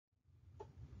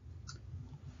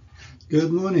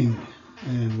Good morning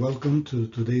and welcome to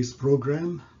today's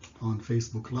program on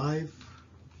Facebook Live.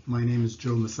 My name is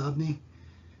Joe Masabni,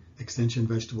 Extension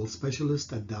Vegetable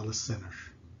Specialist at Dallas Center.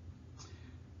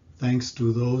 Thanks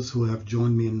to those who have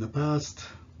joined me in the past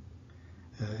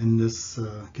in this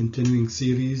continuing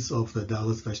series of the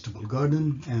Dallas Vegetable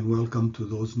Garden, and welcome to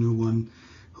those new ones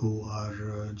who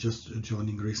are just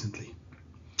joining recently.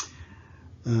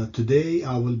 Today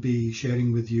I will be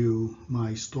sharing with you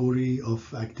my story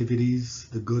of activities,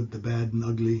 the good, the bad and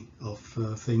ugly of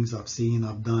things I've seen,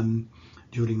 I've done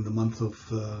during the month of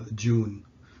June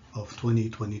of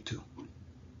 2022.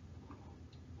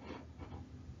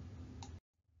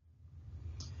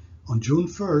 On June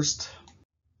 1st,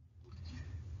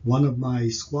 one of my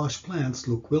squash plants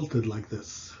looked wilted like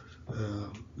this.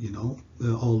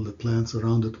 All the plants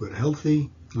around it were healthy.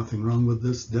 Nothing wrong with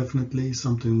this. Definitely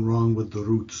something wrong with the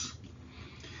roots.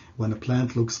 When a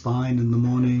plant looks fine in the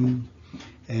morning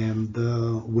and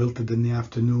wilted in the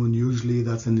afternoon, usually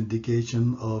that's an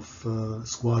indication of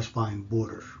squash vine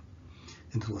borer.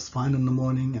 It was fine in the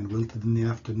morning and wilted in the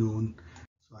afternoon.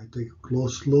 So I take a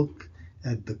close look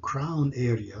at the crown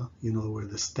area, where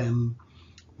the stem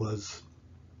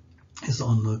is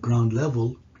on the ground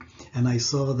level. And I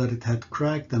saw that it had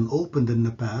cracked and opened in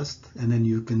the past, and then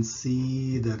you can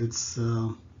see that it's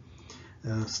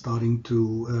starting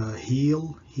to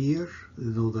heal here.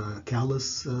 The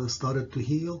callus started to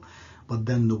heal, but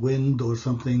then the wind or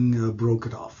something broke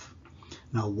it off.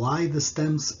 Now, why the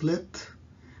stem split?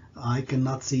 I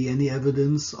cannot see any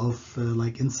evidence of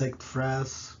like insect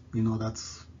frass,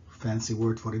 that's fancy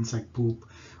word for insect poop,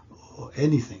 or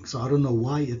anything. So I don't know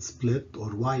why it split or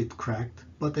why it cracked,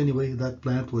 but anyway, that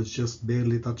plant was just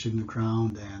barely touching the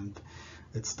ground, and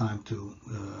it's time to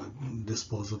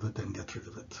dispose of it and get rid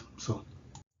of it. So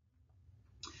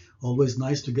always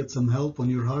nice to get some help when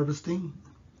you're harvesting.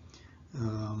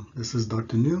 This is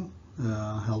Dr. New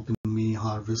helping me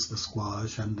harvest the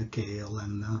squash and the kale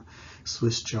and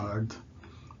Swiss chard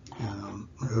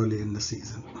early in the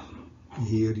season.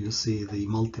 Here you see the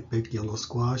multi-pick yellow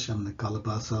squash and the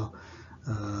calabaza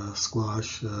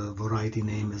squash. Variety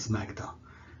name is Magda.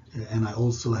 And I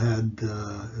also had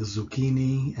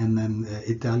zucchini and then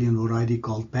Italian variety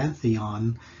called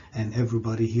Pantheon, and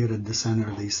everybody here at the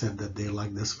center, they said that they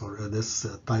like this for this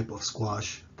type of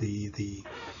squash, the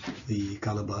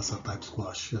calabaza type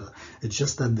squash. It's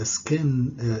just that the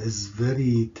skin is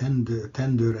very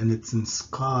tender and it's in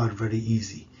scar very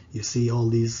easy. You see all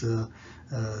these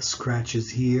scratches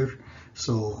here.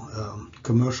 So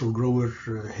commercial grower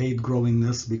hate growing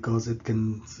this because it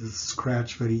can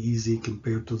scratch very easy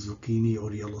compared to zucchini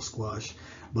or yellow squash,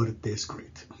 but it tastes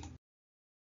great.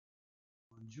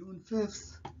 On June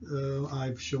 5th,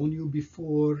 I've shown you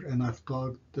before, and I've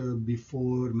talked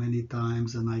before many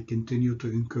times, and I continue to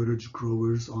encourage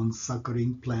growers on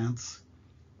suckering plants,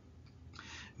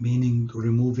 meaning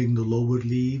removing the lower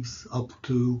leaves up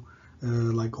to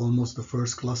like almost the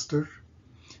first cluster.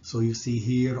 So you see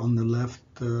here on the left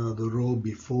the row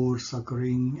before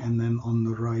suckering, and then on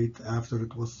the right after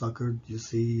it was suckered, you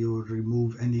see you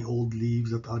remove any old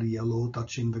leaves that are yellow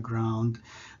touching the ground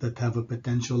that have a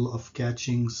potential of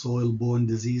catching soil-borne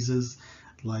diseases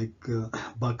like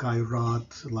buckeye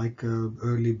rot, like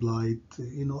early blight,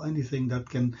 anything that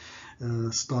can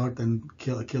start and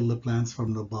kill the plants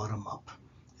from the bottom up.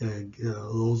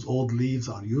 Those old leaves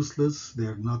are useless.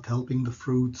 They're not helping the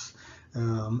fruits.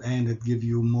 And it gives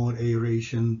you more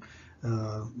aeration,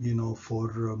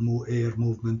 for more air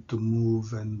movement to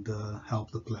move and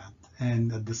help the plant.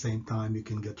 And at the same time, you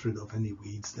can get rid of any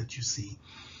weeds that you see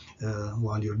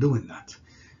while you're doing that.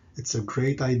 It's a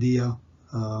great idea.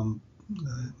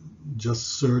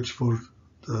 Just search for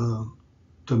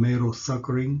tomato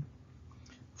suckering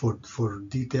for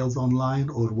details online,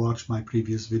 or watch my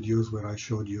previous videos where I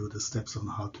showed you the steps on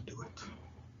how to do it.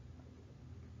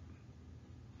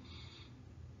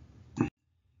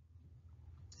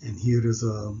 And here is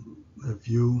a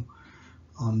view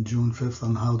on June 5th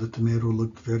on how the tomato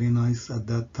looked very nice at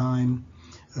that time.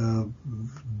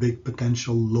 Big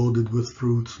potential, loaded with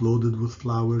fruits, loaded with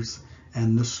flowers.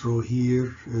 And this row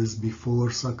here is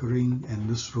before suckering, and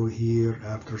this row here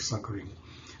after suckering.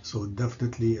 So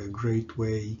definitely a great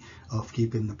way of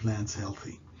keeping the plants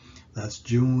healthy. That's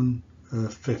June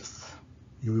 5th.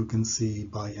 You can see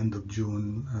by end of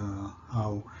June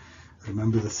how,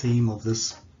 remember the theme of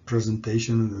this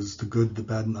presentation is the good, the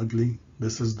bad and ugly.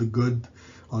 This is the good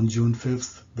on June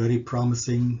 5th, very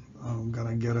promising. I'm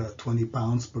gonna get a 20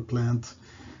 pounds per plant,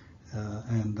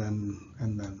 and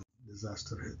then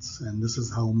disaster hits. And this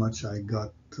is how much I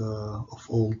got of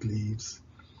old leaves.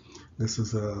 This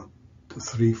is a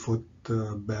 3-foot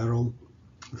barrel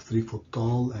 3 foot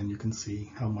tall, and you can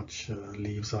see how much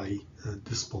leaves I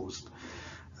disposed.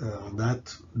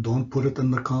 That don't put it in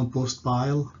the compost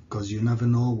pile, because you never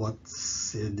know what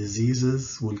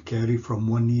diseases will carry from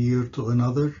one year to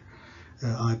another.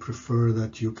 I prefer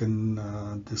that you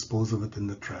can dispose of it in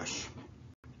the trash.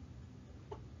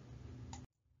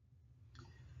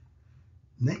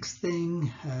 Next thing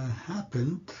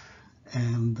happened,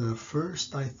 and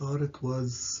first I thought it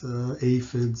was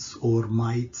aphids or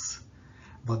mites,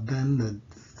 but then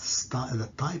the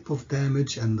type of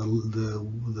damage and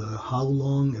the how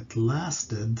long it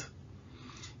lasted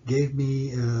gave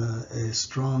me a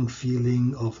strong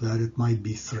feeling of that it might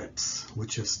be thrips,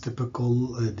 which is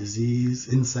typical disease,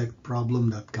 insect problem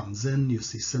that comes in. You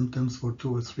see symptoms for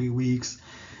 2 or 3 weeks,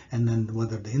 and then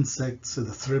whether the insects,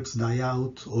 the thrips die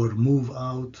out or move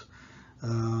out,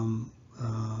 and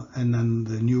then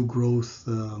the new growth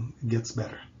gets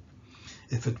better.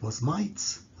 If it was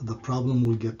mites, the problem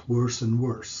will get worse and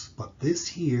worse. But this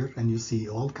here, and you see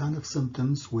all kind of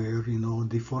symptoms where,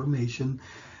 deformation,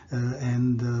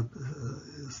 and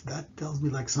that tells me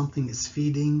like something is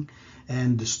feeding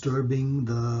and disturbing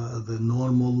the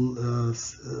normal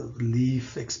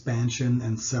leaf expansion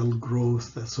and cell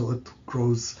growth, so it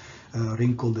grows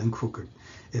wrinkled and crooked.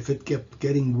 If it kept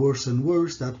getting worse and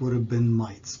worse, that would have been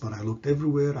mites. But I looked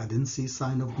everywhere, I didn't see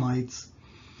sign of mites,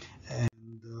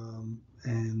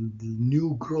 and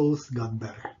new growth got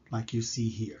better, like you see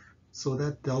here. So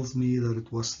that tells me that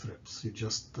it was thrips.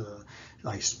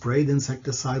 I sprayed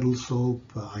insecticidal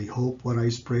soap. I hope what I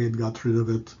sprayed got rid of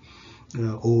it.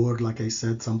 Or like I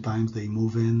said, sometimes they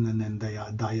move in and then they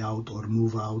die out or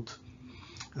move out.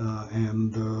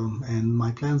 And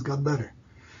my plants got better.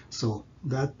 So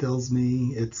that tells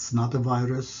me it's not a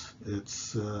virus.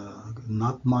 It's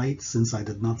not mites, since I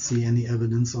did not see any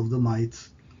evidence of the mites.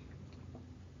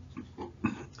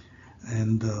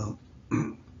 And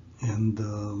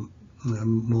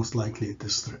most likely it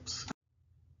is thrips.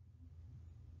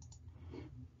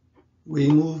 We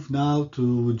move now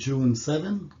to June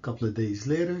 7, a couple of days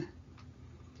later,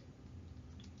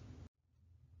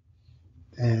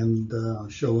 and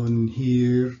showing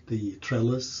here the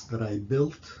trellis that I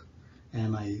built,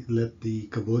 and I let the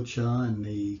kabocha and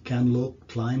the cantaloupe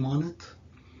climb on it.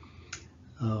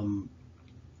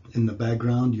 In the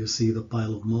background you see the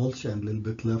pile of mulch and a little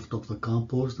bit left of the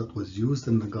compost that was used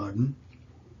in the garden.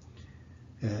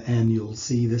 And you'll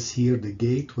see this here, the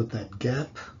gate with that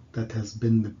gap that has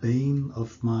been the bane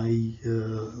of my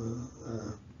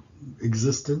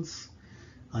existence.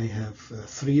 I have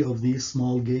 3 of these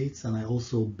small gates, and I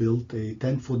also built a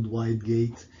 10-foot wide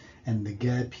gate, and the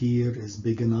gap here is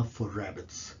big enough for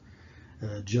rabbits.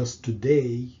 Just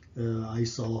today I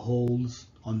saw holes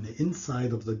on the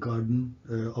inside of the garden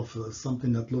of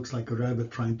something that looks like a rabbit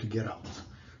trying to get out.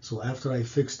 So after I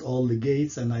fixed all the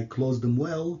gates and I closed them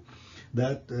well,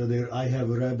 there I have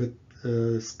a rabbit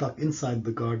stuck inside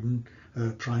the garden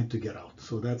trying to get out.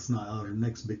 So that's now our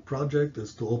next big project,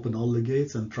 is to open all the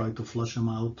gates and try to flush him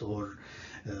out or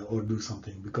do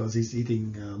something, because he's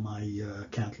eating my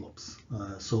cantaloupes.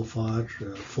 So far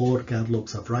 4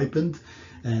 cantaloupes have ripened,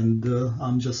 and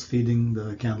I'm just feeding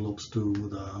the cantaloupes to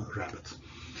the rabbit.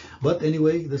 But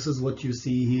anyway, this is what you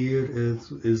see here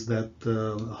is that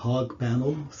hog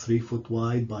panel, 3 foot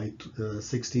wide by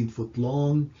 16 foot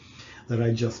long, that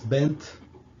I just bent.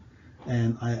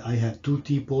 And I had 2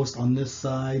 T-posts on this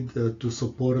side to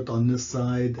support it on this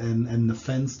side, and the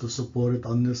fence to support it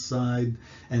on this side,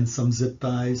 and some zip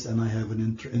ties, and I have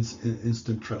an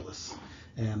instant trellis,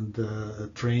 and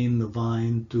train the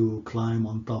vine to climb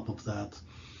on top of that.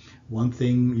 One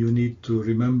thing you need to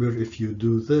remember if you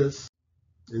do this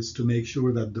is to make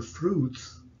sure that the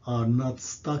fruits are not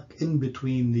stuck in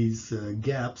between these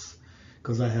gaps,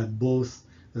 because I had both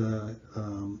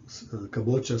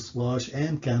kabocha, squash,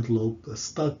 and cantaloupe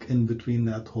stuck in between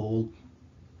that hole,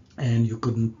 and you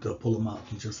couldn't pull them out.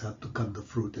 You just had to cut the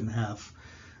fruit in half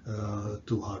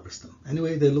to harvest them.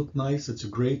 Anyway, they look nice. It's a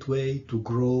great way to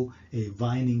grow a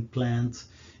vining plant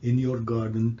in your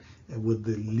garden with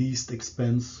the least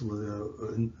expense,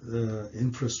 with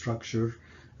infrastructure.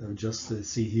 Just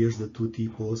see, here's the 2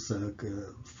 T-posts,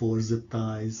 4 zip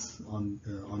ties on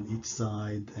each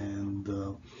side, and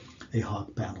a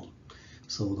hog panel.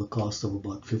 So the cost of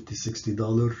about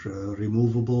 $50–60,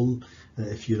 removable.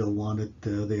 If you don't want it,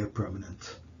 they are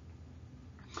permanent.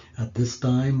 At this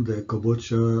time, the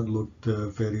kabocha looked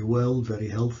very well, very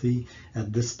healthy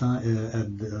at this time, at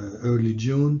early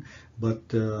June, but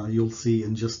you'll see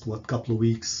in just what couple of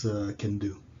weeks can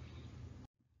do.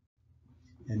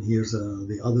 And here's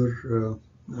the other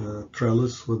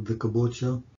trellis with the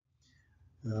kabocha.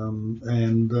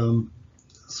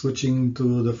 Switching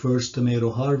to the first tomato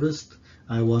harvest,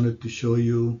 I wanted to show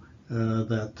you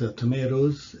that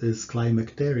tomatoes is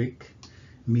climacteric,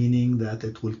 meaning that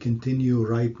it will continue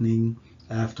ripening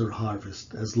after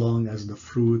harvest as long as the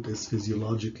fruit is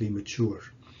physiologically mature.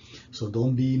 So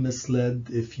don't be misled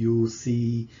if you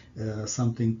see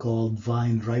something called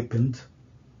vine ripened,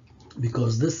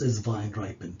 because this is vine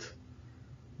ripened,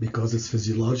 because it's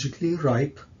physiologically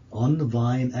ripe on the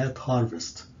vine at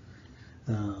harvest.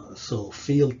 So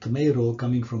field tomato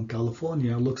coming from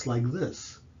California looks like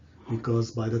this,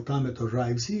 because by the time it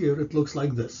arrives here, it looks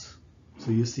like this.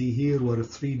 So you see here what a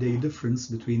 3-day difference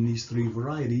between these three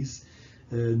varieties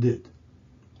did.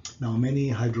 Now, many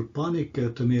hydroponic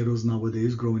tomatoes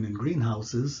nowadays growing in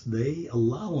greenhouses, they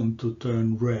allow them to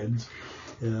turn red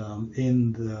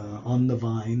on the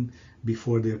vine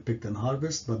before they're picked and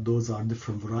harvested, but those are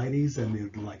different varieties, and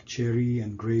they're like cherry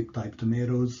and grape type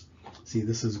tomatoes. See,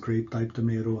 this is grape type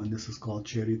tomato, and this is called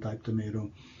cherry type tomato.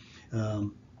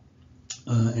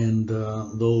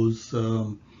 Those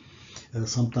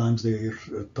sometimes they're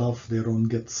tough, they don't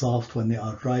get soft when they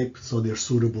are ripe, so they're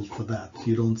suitable for that.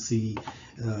 You don't see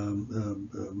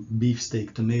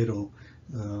beefsteak tomato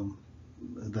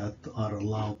that are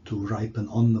allowed to ripen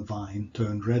on the vine,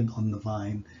 turn red on the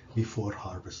vine before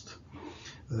harvest.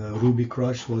 Ruby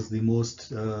Crush was the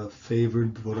most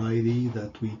favored variety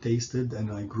that we tasted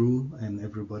and I grew, and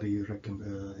everybody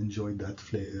enjoyed that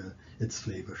its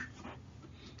flavor.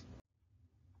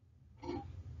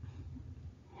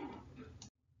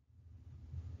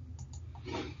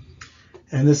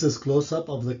 And this is close-up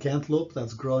of the cantaloupe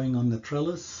that's growing on the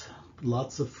trellis.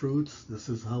 Lots of fruits. This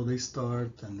is how they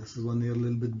start, and this is when they're a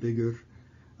little bit bigger.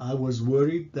 I was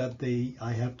worried that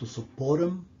I have to support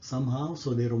them somehow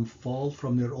so they don't fall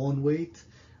from their own weight,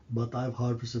 but I've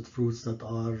harvested fruits that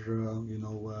are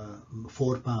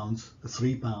 4 pounds,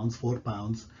 3 pounds, 4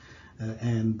 pounds,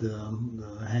 and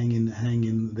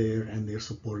hanging there, and they're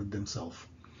supported themselves.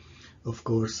 Of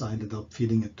course, I ended up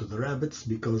feeding it to the rabbits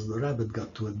because the rabbit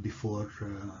got to it before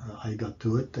I got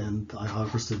to it, and I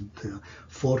harvested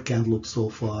 4 cantaloupes so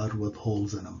far with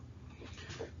holes in them.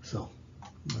 So.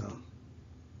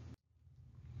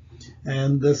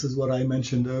 And this is what I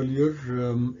mentioned earlier.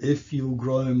 If you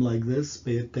grow them like this,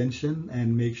 pay attention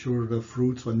and make sure the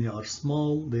fruits, when they are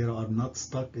small, they are not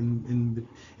stuck in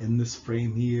this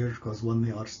frame here, because when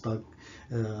they are stuck,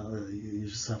 you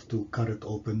just have to cut it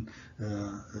open,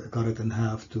 cut it in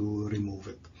half to remove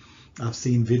it. I've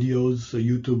seen videos,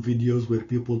 YouTube videos, where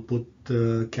people put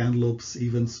cantaloupes,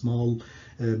 even small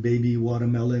baby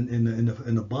watermelon,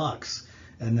 in a box.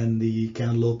 And then the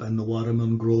cantaloupe and the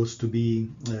watermelon grows to be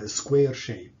a square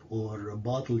shape or a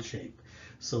bottle shape.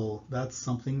 So that's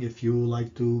something, if you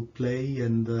like to play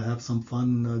and have some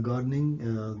fun gardening,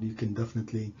 you can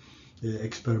definitely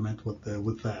experiment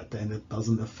with that, and it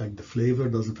doesn't affect the flavor,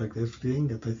 doesn't affect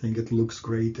everything. I think it looks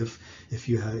great if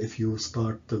you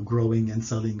start growing and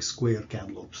selling square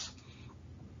cantaloupes.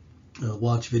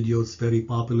 Watch videos, very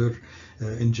popular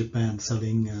in Japan,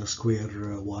 selling square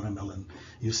watermelon.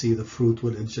 You see the fruit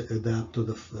will adapt to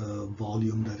the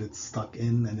volume that it's stuck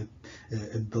in, and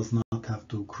it does not have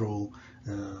to grow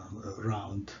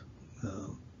round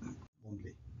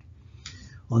only.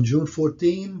 On June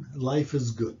 14, life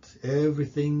is good.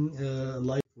 Everything,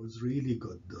 life was really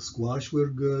good. The squash were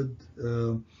good.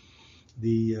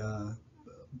 The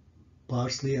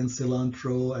parsley and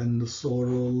cilantro and the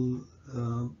sorrel,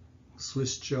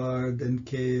 Swiss chard and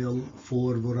kale,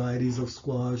 4 varieties of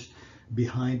squash.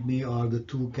 Behind me are the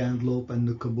 2 cantaloupe and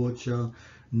the kabocha.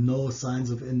 No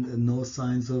signs of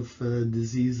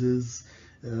diseases,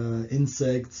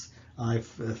 insects. I've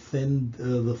thinned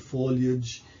the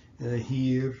foliage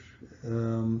here,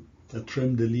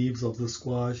 trimmed the leaves of the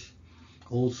squash.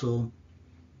 Also,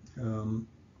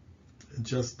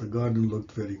 just the garden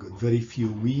looked very good. Very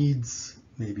few weeds.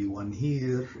 Maybe one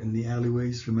here in the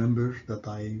alleyways. Remember that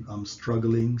I'm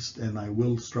struggling, and I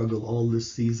will struggle all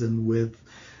this season with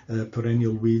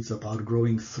perennial weeds that are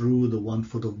growing through the 1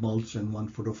 foot of mulch and 1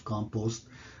 foot of compost,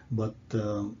 but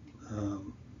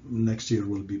next year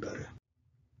will be better.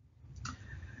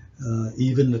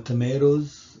 Even the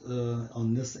tomatoes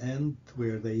on this end,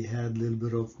 where they had a little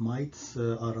bit of mites,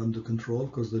 are under control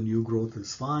because the new growth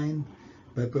is fine.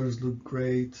 Peppers look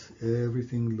great.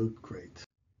 Everything looked great.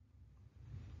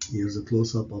 Here's a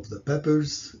close-up of the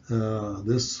peppers.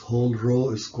 This whole row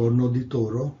is Corno di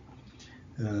Toro,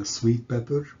 sweet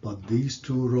pepper, but these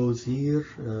 2 rows here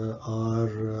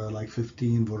are like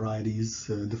 15 varieties,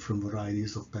 different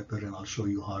varieties of pepper, and I'll show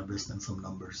you harvest and some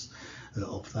numbers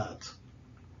of that.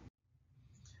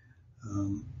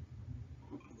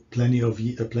 plenty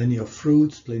of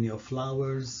fruits, plenty of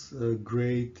flowers, a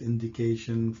great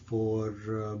indication for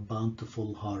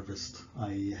bountiful harvest.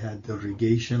 I had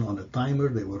irrigation on a timer.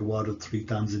 They were watered 3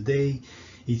 times a day,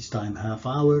 each time half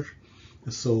hour.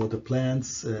 So the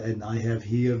plants, and I have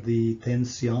here the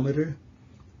tensiometer.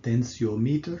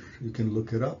 You can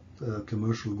look it up.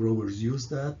 Commercial growers use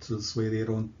that, so this way they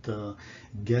don't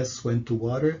guess when to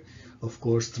water. Of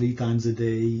course, 3 times a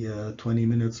day, 20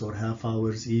 minutes or half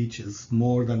hours each is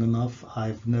more than enough.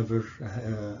 I've never,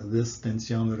 this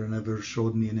tensiometer never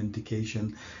showed me an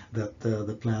indication that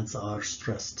the plants are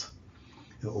stressed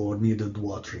or needed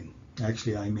watering.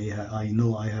 Actually, I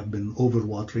know I have been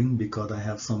overwatering because I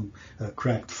have some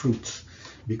cracked fruits.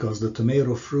 Because the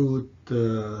tomato fruit,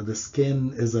 the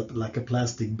skin is like a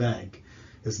plastic bag.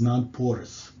 It's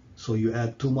non-porous. So you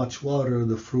add too much water,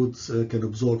 the fruits can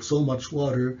absorb so much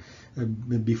water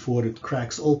before it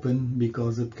cracks open,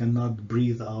 because it cannot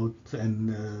breathe out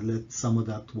and let some of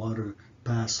that water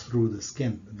pass through the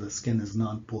skin. The skin is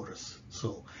non-porous.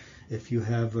 So if you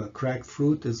have a cracked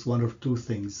fruit, it's one of two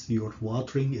things. Your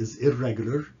watering is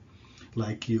irregular,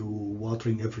 like you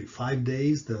watering every 5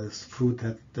 days. The fruit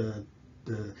had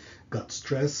got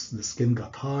stressed, the skin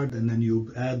got hard, and then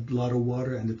you add a lot of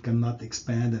water and it cannot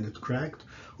expand and it cracked.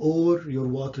 Or you're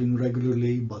watering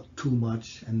regularly but too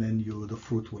much, and then the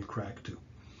fruit will crack too.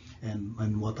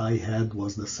 And what I had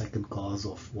was the second cause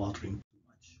of watering too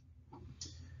much.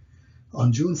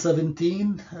 On June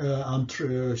 17, I'm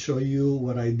show you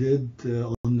what I did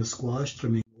on the squash,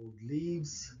 trimming old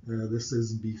leaves. This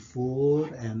is before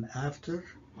and after.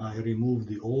 I removed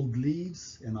the old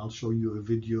leaves, and I'll show you a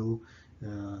video.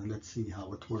 Let's see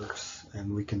how it works,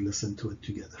 and we can listen to it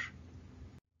together.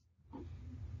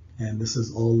 And this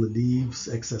is all the leaves,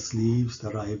 excess leaves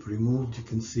that I've removed. You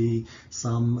can see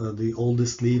some, the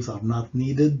oldest leaves are not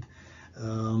needed.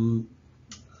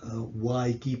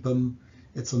 Why keep them?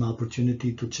 It's an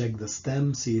opportunity to check the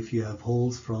stem, see if you have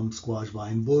holes from squash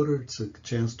vine border. It's a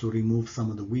chance to remove some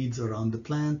of the weeds around the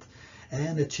plant,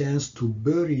 and a chance to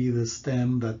bury the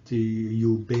stem that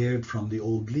you bared from the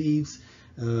old leaves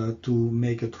to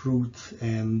make it root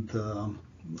and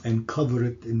cover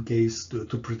it in case to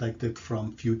protect it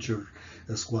from future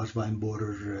squash vine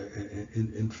borer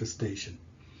infestation.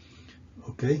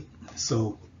 Okay,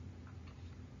 so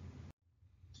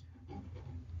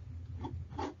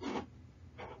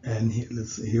and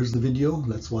here's the video.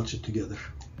 Let's watch it together.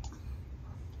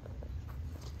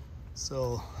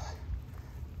 So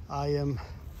I am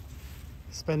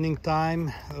spending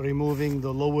time removing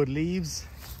the lower leaves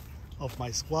of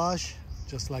my squash,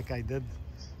 just like I did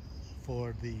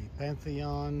for the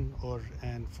Pantheon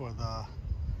and for the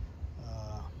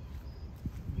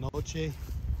Noche.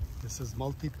 This is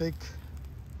multi-pick,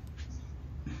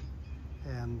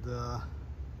 and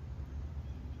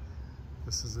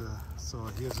this is so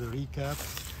here's a recap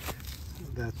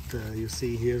that you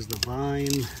see. Here's the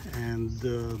vine, and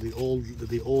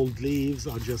the old leaves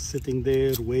are just sitting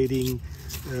there waiting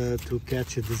to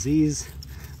catch a disease.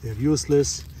 They're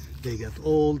useless. They get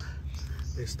old,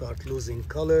 they start losing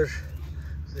color,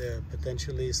 they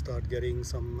potentially start getting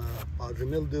some powdery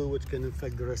mildew, which can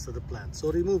infect the rest of the plant.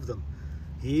 So remove them.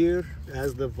 Here,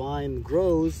 as the vine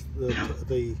grows,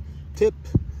 the tip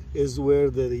is where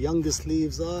the youngest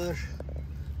leaves are,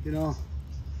 you know,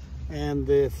 and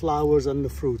the flowers and the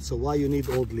fruit. So why you need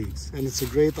old leaves? And it's a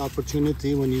great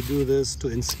opportunity when you do this to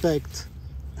inspect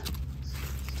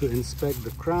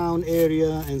the crown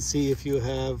area and see if you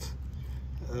have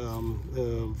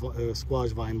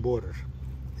squash vine border.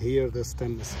 Here the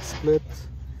stem is split.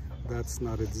 That's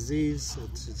not a disease,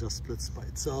 it just splits by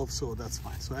itself, so that's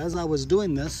fine. So as I was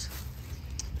doing this,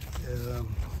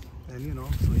 and you know,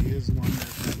 so here's one that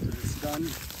after it's done,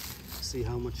 see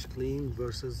how much clean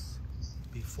versus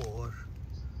before.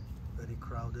 Very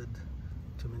crowded,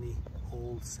 too many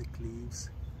old sick leaves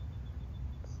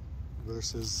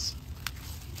versus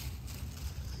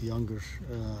younger,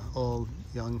 all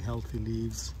young healthy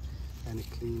leaves and a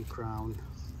clean crown.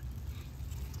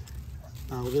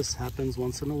 Now this happens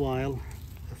once in a while,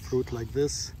 a fruit like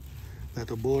this that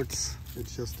aborts. It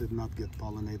just did not get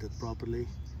pollinated properly.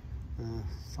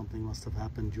 Something must have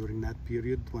happened during that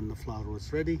period when the flower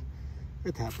was ready.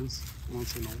 It happens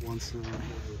once in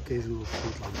occasional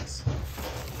fruit like this.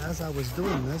 As I was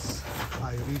doing this,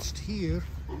 I reached here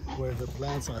where the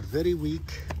plants are very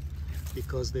weak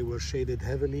because they were shaded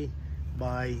heavily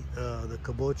by the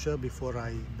kabocha before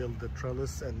I built the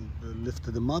trellis and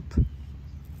lifted them up.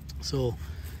 So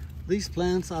these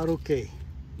plants are okay,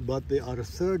 but they are a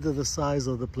third of the size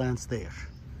of the plants there.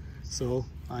 So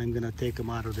I'm gonna take them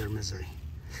out of their misery.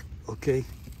 Okay,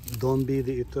 don't be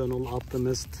the eternal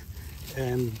optimist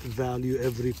and value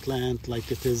every plant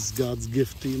like it is God's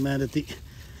gift to humanity.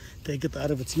 Take it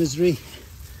out of its misery.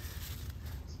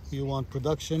 You want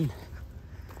production,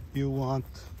 you want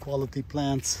quality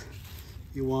plants,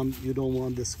 you don't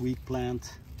want this weak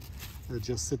plant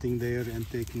just sitting there and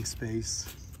taking space.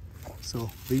 So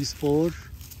these 4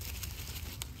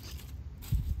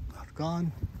 are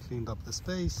gone, cleaned up the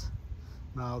space.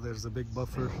 Now there's a big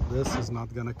buffer. This is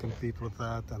not going to compete with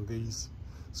that, and these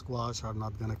squash are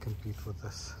not going to compete with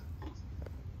this.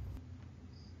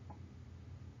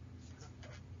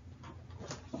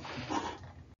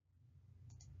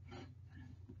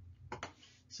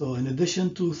 So in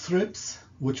addition to thrips,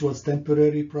 which was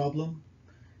temporary problem,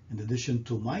 in addition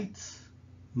to mites,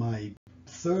 my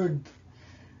third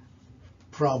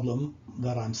problem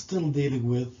that I'm still dealing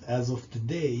with as of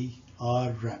today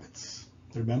are rabbits.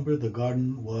 Remember, the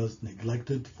garden was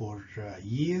neglected for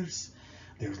years.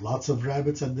 There's lots of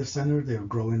rabbits at the center. They're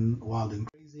growing wild and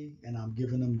crazy, and I'm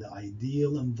giving them the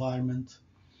ideal environment,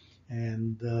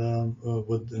 and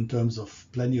in terms of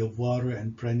plenty of water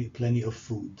and plenty of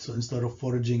food. So instead of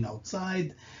foraging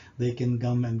outside, they can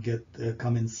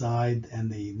come inside,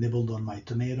 and they nibbled on my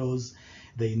tomatoes.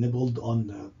 They nibbled on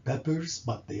the peppers,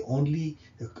 but they only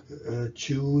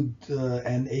chewed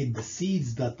and ate the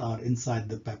seeds that are inside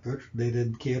the pepper. They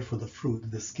didn't care for the fruit,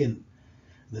 the skin.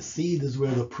 The seed is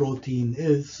where the protein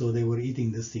is, so they were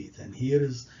eating the seeds. And here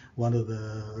is one of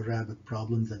the rabbit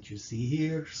problems that you see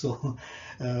here. So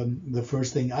the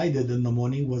first thing I did in the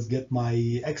morning was get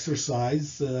my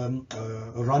exercise,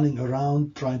 running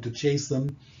around, trying to chase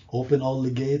them, open all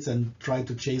the gates and try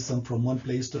to chase them from one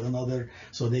place to another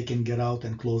so they can get out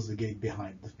and close the gate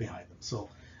behind them. So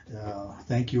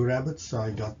thank you, rabbits.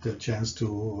 I got the chance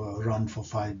to run for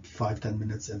 10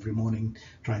 minutes every morning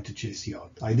trying to chase you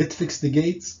out. I did fix the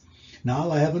gates.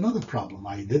 Now I have another problem.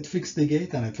 I did fix the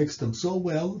gate, and I fixed them so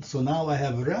well, so now I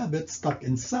have a rabbit stuck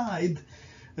inside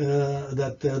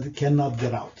that cannot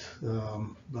get out.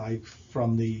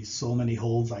 From the so many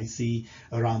holes I see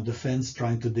around the fence,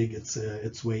 trying to dig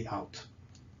its way out.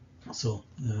 So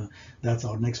that's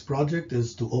our next project,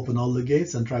 is to open all the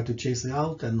gates and try to chase it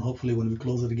out, and hopefully when we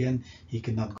close it again, he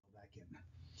cannot go back in.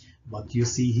 But you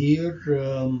see here,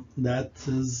 that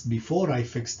is before I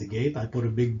fixed the gate. I put a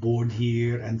big board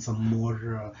here and some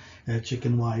more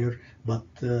chicken wire, but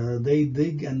they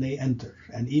dig and they enter,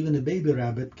 and even a baby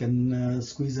rabbit can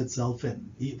squeeze itself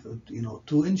in.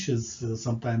 2 inches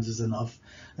sometimes is enough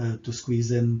to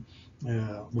squeeze in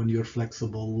when you're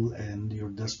flexible and you're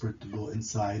desperate to go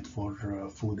inside for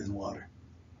food and water.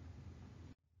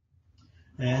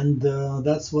 And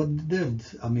that's what it did.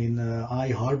 I mean, I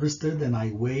harvested and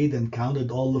I weighed and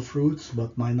counted all the fruits,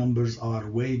 but my numbers are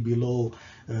way below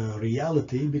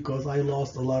reality because I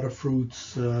lost a lot of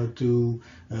fruits to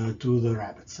the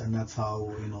rabbits, and that's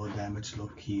how damage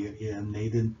look here. And they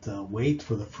didn't wait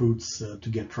for the fruits to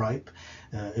get ripe.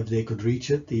 If they could reach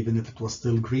it, even if it was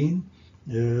still green,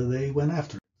 they went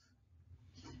after it.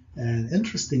 And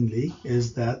interestingly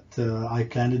is that I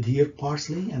planted here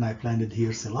parsley and I planted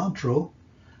here cilantro,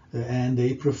 and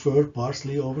they prefer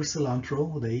parsley over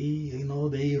cilantro.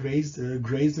 They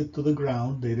grazed it to the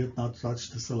ground. They did not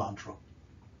touch the cilantro.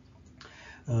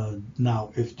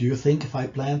 Now, do you think if I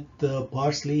plant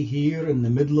parsley here in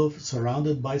the middle of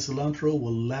surrounded by cilantro,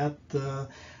 will that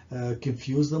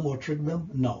confuse them or trick them?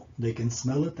 No, they can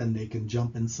smell it and they can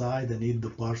jump inside and eat the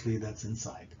parsley that's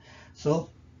inside. So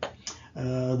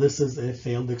this is a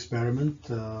failed experiment.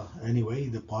 Anyway,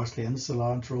 the parsley and the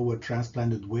cilantro were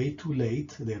transplanted way too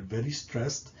late. They're very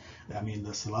stressed. I mean,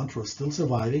 the cilantro is still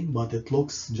surviving, but it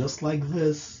looks just like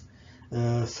this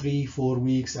 3-4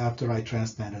 weeks after I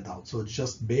transplanted out. So it's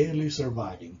just barely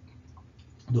surviving.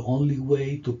 The only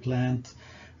way to plant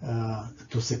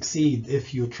to succeed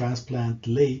if you transplant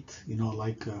late,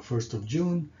 like 1st of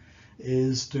June,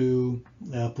 is to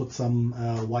put some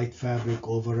white fabric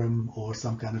over them or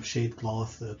some kind of shade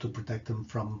cloth to protect them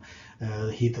from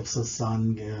the heat of the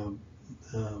sun,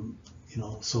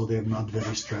 so they're not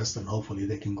very stressed, and hopefully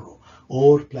they can grow.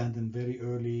 Or plant them very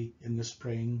early in the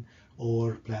spring,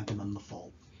 or plant them in the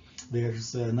fall.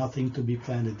 There's nothing to be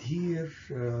planted here.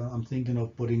 I'm thinking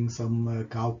of putting some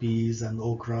cowpeas and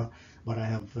okra, but I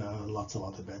have lots of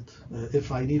other bed.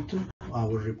 If I need to, I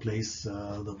will replace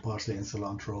the parsley and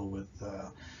cilantro with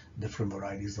different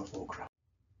varieties of okra.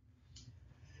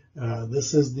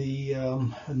 This is the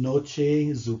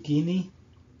noce zucchini.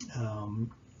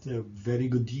 A very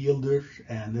good yielder,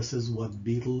 and this is what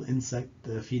beetle insect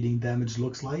feeding damage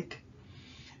looks like.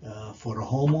 For a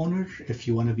homeowner, if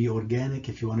you want to be organic,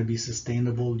 if you want to be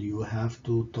sustainable, you have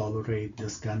to tolerate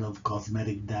this kind of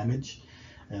cosmetic damage.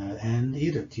 and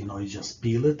eat it. You know, you just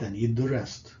peel it and eat the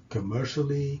rest.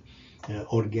 Commercially,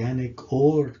 organic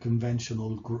or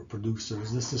conventional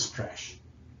producers, this is trash.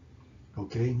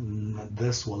 Okay,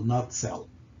 this will not sell.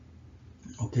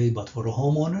 Okay, but for a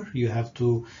homeowner, you have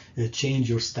to change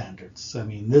your standards. I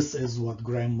mean, this is what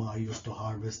grandma used to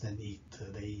harvest and eat.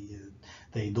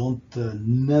 They don't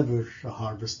never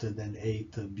harvested and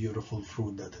ate a beautiful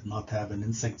fruit that did not have an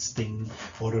insect sting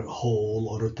or a hole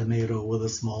or a tomato with a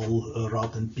small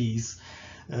rotten piece.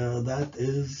 That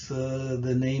is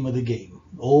the name of the game.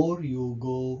 Or you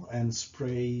go and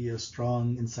spray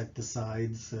strong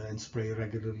insecticides and spray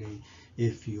regularly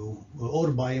if you,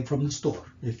 or buy them from the store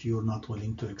if you're not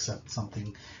willing to accept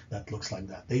something that looks like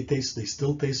that. They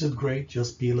still tasted great.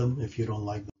 Just peel them if you don't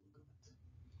like them.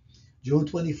 June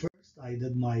 21st, I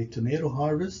did my tomato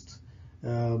harvest.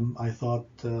 I thought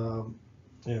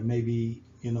maybe,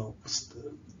 you know,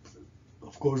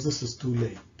 of course, this is too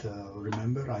late.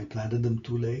 Remember, I planted them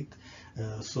too late,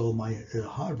 so my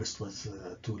harvest was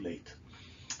too late.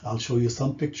 I'll show you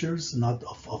some pictures, not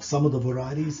of some of the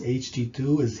varieties.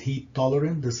 HT2 is heat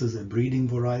tolerant. This is a breeding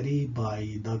variety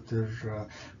by Dr.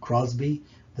 Crosby,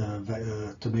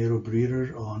 the tomato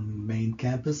breeder on main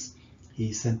campus.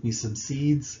 He sent me some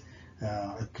seeds.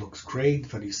 It looks great,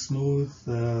 very smooth,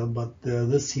 but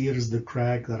this here is the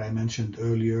crack that I mentioned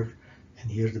earlier,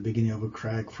 and here's the beginning of a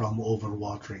crack from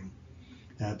overwatering,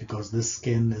 because this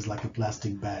skin is like a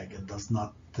plastic bag. It does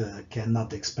not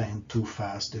cannot expand too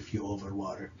fast if you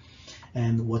overwater.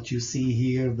 And what you see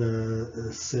here,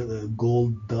 the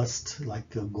gold dust,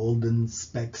 like golden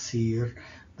specks here,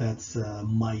 that's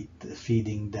mite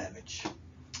feeding damage.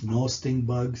 No sting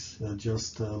bugs,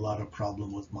 just a lot of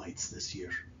problem with mites this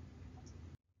year.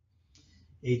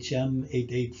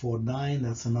 HM8849,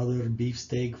 that's another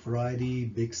beefsteak variety,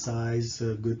 big size,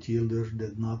 good yielder,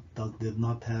 did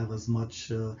not have as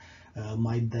much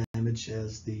mite damage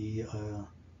as the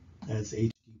as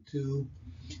HT2,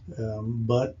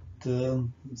 but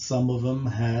some of them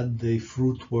had the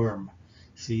fruit worm.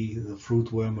 See, the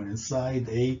fruit worm went inside,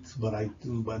 ate,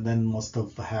 but then must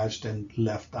have hatched and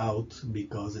left out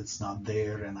because it's not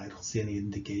there, and I don't see any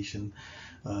indication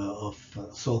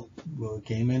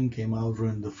came out,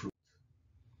 ruined the fruit.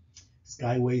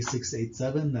 Skyway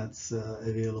 687, that's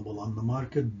available on the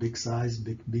market, big size,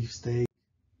 big beefsteak.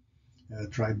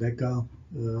 Tribeca,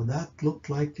 that looked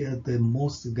like the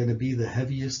most going to be the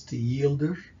heaviest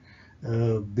yielder.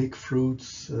 Big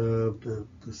fruits,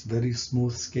 very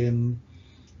smooth skin.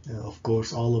 Of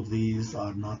course, all of these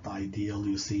are not ideal.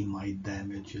 You see mite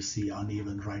damage, you see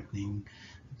uneven ripening.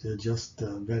 Just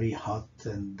very hot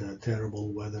and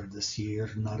terrible weather this year.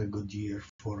 Not a good year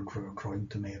for growing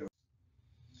tomatoes.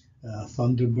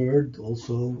 Thunderbird,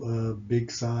 also big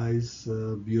size,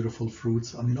 beautiful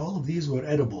fruits. I mean, all of these were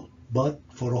edible, but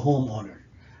for a homeowner,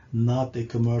 not a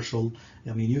commercial.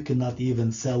 I mean, you cannot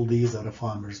even sell these at a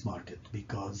farmer's market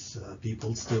because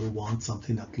people still want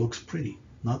something that looks pretty,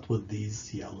 not with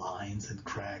these lines and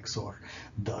cracks or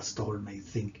dust, or may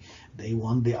think they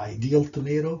want the ideal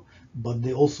tomato, but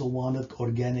they also want it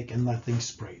organic and nothing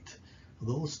sprayed.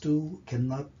 Those two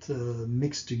cannot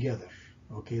mix together.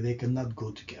 Okay, they cannot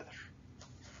go together.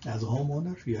 As a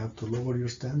homeowner, you have to lower your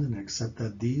standard and accept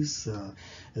that these,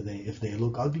 if they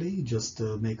look ugly, just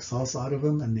make sauce out of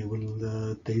them and they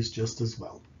will taste just as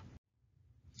well.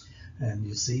 And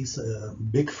you see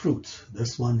big fruit.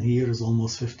 This one here is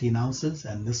almost 15 ounces,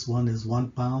 and this one is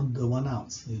 1 pound, 1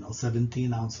 ounce,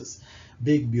 17 ounces.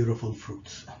 Big, beautiful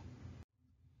fruits.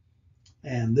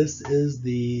 And this is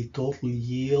the total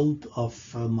yield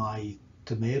of my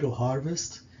tomato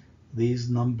harvest. These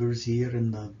numbers here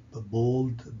in the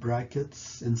bold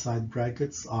brackets, inside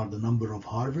brackets, are the number of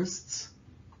harvests,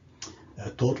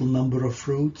 total number of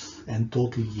fruits, and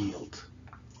total yield.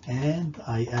 And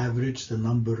I average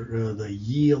the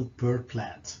yield per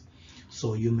plant.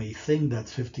 So you may think that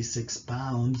 56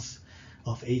 pounds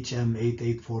of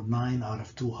HM8849 out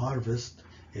of 2 harvests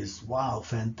is wow,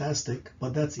 fantastic,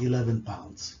 but that's 11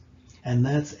 pounds. And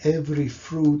that's every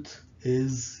fruit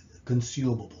is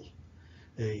consumable.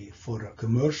 For a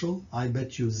commercial, I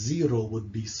bet you 0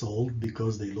 would be sold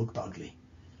because they looked ugly.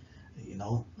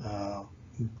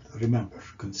 Remember,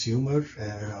 consumer,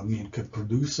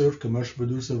 commercial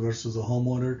producer versus a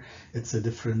homeowner, it's a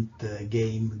different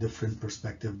game, different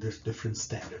perspective, there's different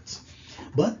standards.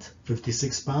 But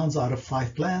 56 pounds out of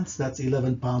 5 plants, that's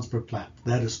 11 pounds per plant.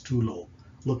 That is too low.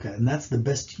 Look at, and that's the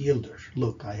best yielder.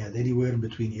 Look, I had anywhere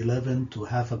between 11 to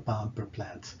half a pound per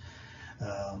plant.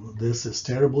 This is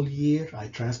terrible year. I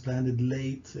transplanted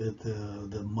late.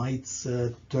 The mites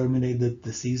terminated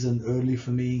the season early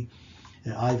for me.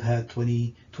 I've had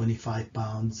 20-25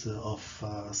 pounds of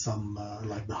some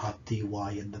like the hot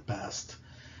TY in the past,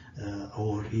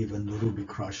 or even the Ruby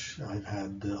Crush. I've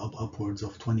had upwards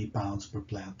of 20 pounds per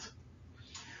plant.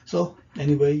 So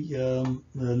anyway,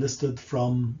 listed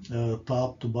from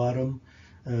top to bottom,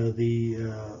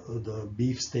 the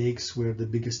beefsteaks were the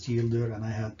biggest yielder, and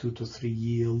I had 2 to 3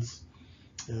 yields.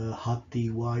 Hot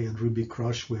TY and Ruby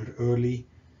Crush were early.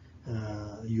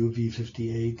 UV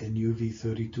 58 and UV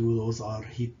 32, those are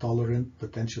heat tolerant,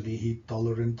 potentially heat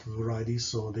tolerant varieties,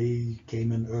 so they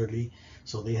came in early,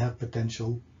 so they have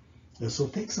potential. So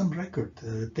take some record,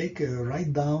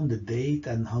 write down the date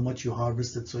and how much you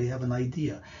harvested, so you have an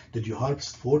idea. Did you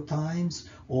harvest 4 times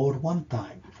or 1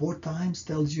 time? 4 times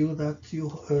tells you that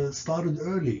you started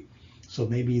early, so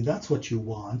maybe that's what you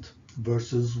want,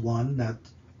 versus one that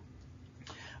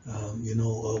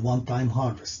a one-time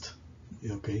harvest.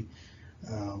 Okay,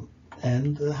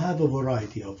 and have a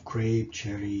variety of crepe,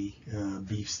 cherry,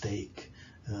 beefsteak.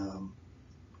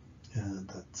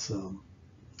 That's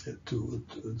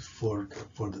for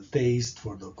the taste,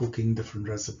 for the cooking, different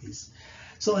recipes.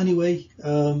 So anyway,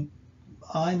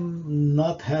 I'm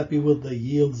not happy with the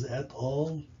yields at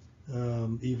all.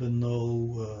 Even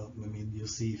though I mean, you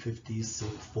see 50s,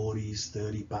 40s,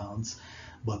 30 pounds,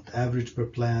 but average per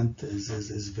plant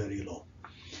is very low.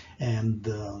 And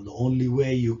the only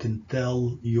way you can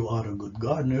tell you are a good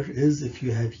gardener is if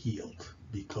you have yield,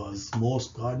 because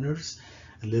most gardeners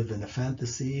live in a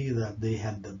fantasy that they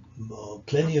had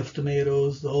plenty of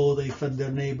tomatoes, oh, they fed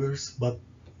their neighbors, but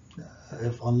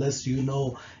unless you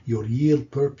know your yield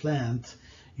per plant,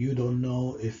 you don't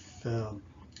know if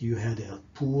you had a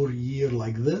poor year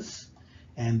like this,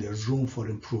 and there's room for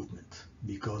improvement,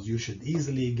 because you should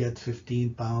easily get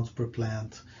 15 pounds per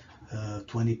plant,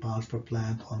 20 pounds per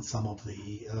plant on some of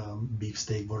the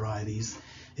beefsteak varieties.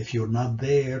 If you're not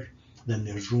there, then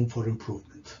there's room for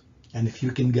improvement. And if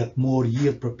you can get more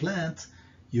yield per plant,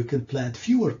 you can plant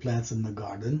fewer plants in the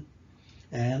garden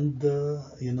and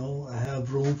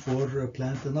have room for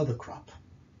plant another crop.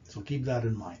 So keep that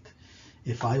in mind.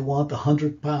 If I want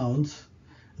 100 pounds,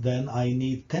 then I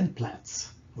need 10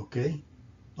 plants, okay,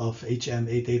 of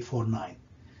HM8849.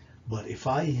 But if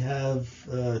I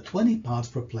have 20 pounds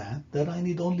per plant, then I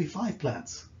need only 5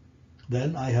 plants.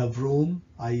 Then I have room,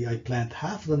 I plant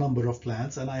half the number of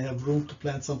plants, and I have room to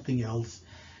plant something else.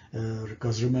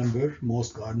 Because remember,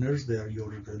 most gardeners, they're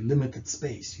your limited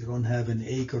space. You don't have an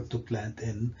acre to plant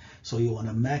in, so you want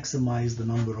to maximize the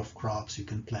number of crops you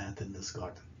can plant in this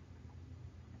garden.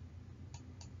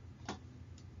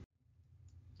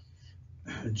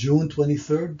 June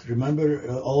 23rd, remember,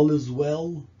 all is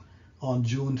well. On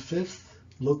June 5th,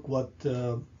 look what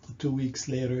 2 weeks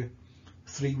later,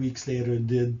 3 weeks later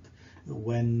did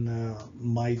when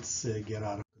mites get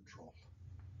out of control.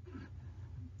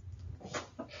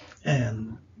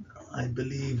 And I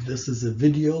believe this is a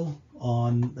video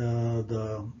on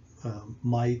the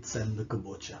mites and the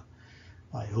kabocha.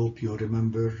 I hope you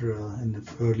remember in the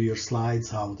earlier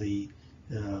slides how the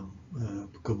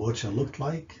kabocha looked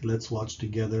like. Let's watch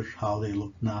together how they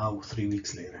look now 3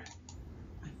 weeks later.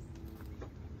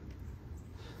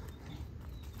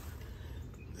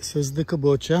 This is the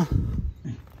kabocha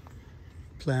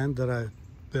plant that I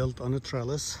built on a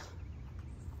trellis,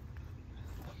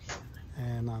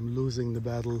 and I'm losing the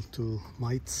battle to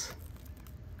mites.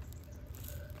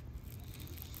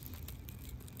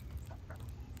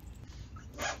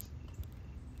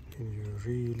 And you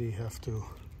really have to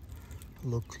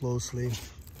look closely,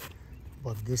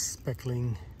 but this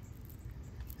speckling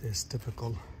is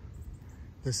typical.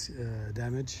 This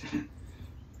damage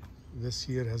this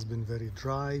year has been very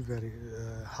dry, very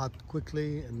hot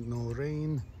quickly, and no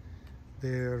rain.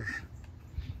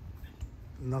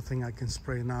 Nothing I can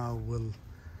spray now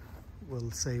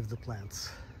will save the plants.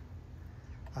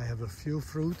 I have a few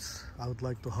fruits I would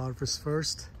like to harvest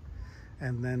first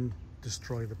and then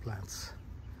destroy the plants.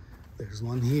 There's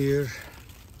one here,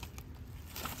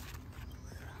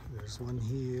 there's one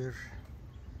here.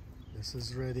 This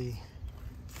is ready.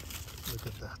 Look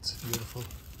at that, it's beautiful.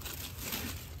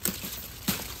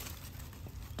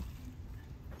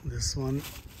 This one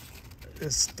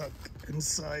is stuck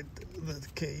inside the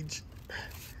cage,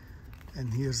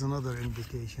 and here's another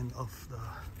indication of the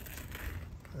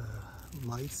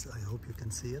mites. I hope you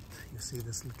can see it. You see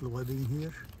this little webbing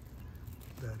here?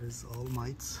 That is all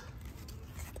mites.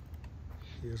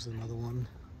 Here's another one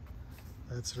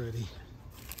that's ready.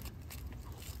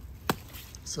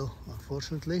 So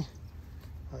unfortunately,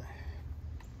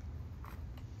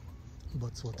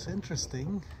 but what's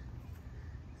interesting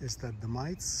is that the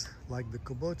mites like the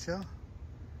kabocha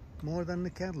more than the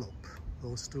cantaloupe.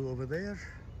 Those two over there,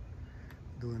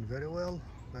 doing very well,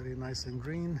 very nice and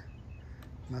green,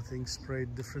 nothing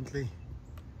sprayed differently,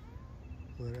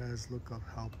 whereas look at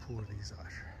how poor these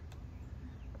are.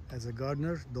 As a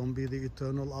gardener, don't be the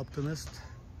eternal optimist.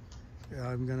 Yeah,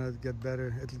 I'm gonna get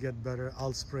better, it'll get better,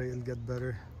 I'll spray, it'll get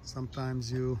better.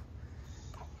 Sometimes you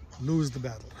lose the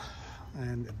battle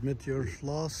and admit your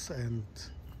loss and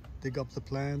dig up the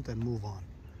plant and move on.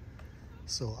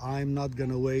 So I'm not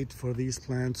gonna wait for these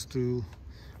plants to,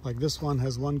 like this one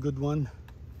has one good one,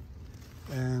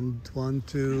 and 1,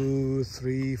 2,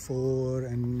 3, 4,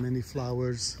 and many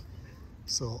flowers.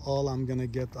 So all I'm gonna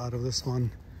get out of this one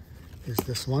is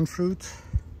this one fruit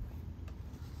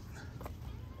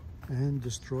and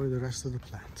destroy the rest of the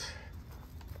plant.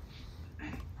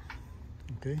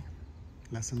 Okay,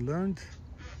 lesson learned,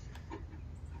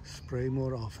 spray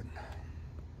more often.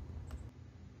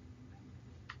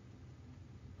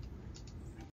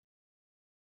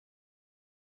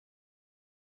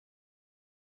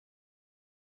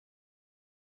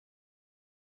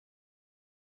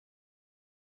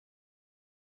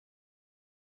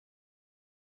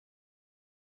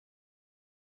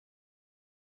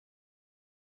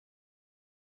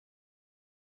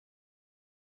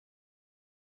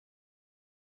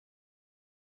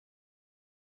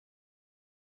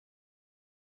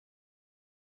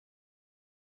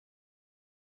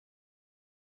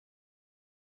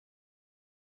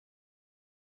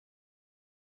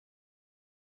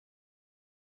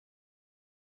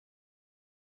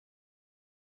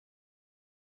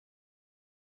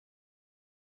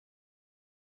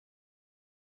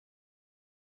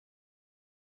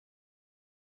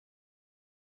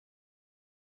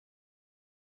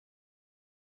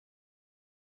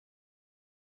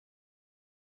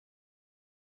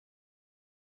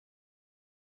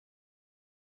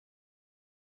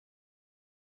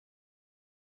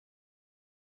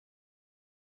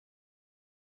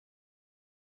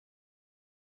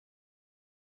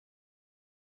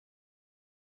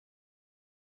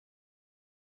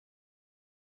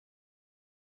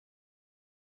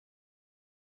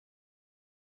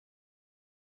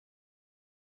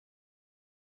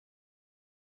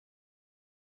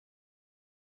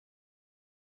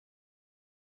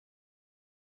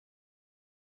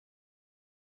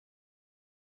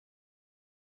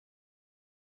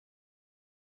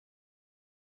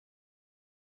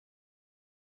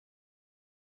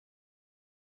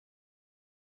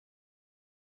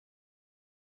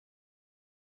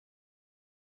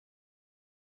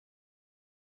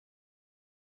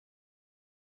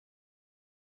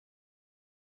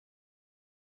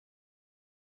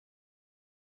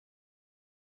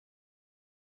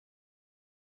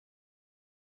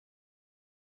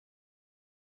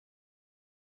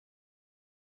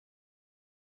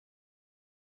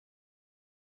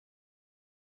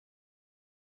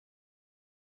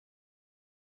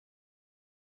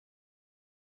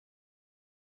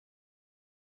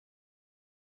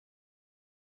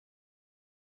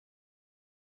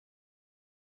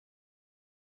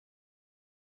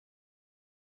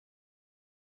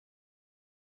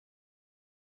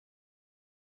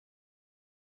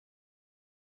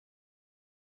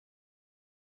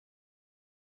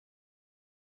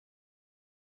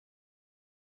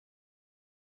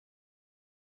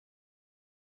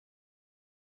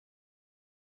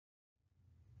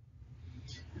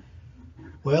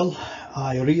 Well,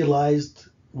 I realized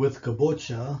with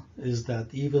kabocha is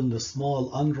that even the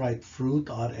small unripe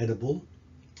fruit are edible.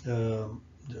 Um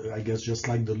I guess just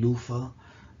like the loofah,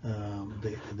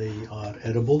 they are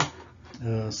edible.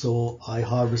 So I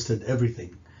harvested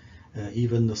everything,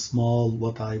 even the small,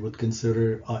 what I would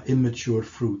consider immature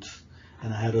fruits.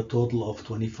 And I had a total of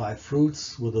 25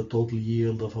 fruits with a total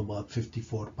yield of about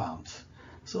 54 pounds.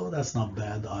 So that's not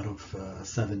bad out of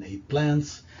 7, 8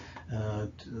 plants.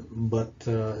 But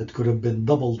it could have been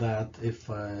double that if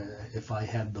I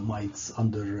had the mites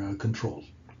under control.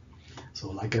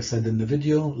 So like I said in the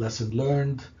video, lesson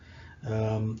learned,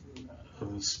 um,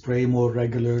 spray more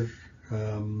regular.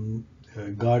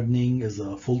 Gardening is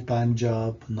a full-time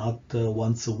job, not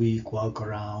once a week walk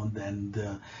around and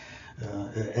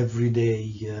every day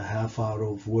half hour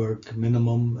of work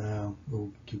minimum.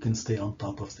 You can stay on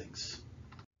top of things.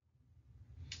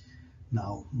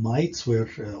 Now, mites were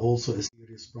also a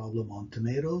serious problem on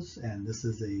tomatoes, and this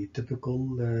is a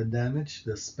typical damage,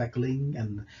 the speckling,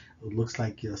 and it looks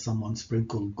like someone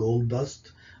sprinkled gold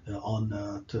dust on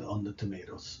the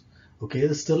tomatoes. Okay,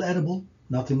 it's still edible,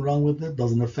 nothing wrong with it,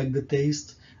 doesn't affect the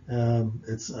taste.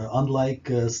 It's unlike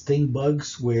sting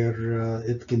bugs where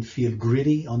it can feel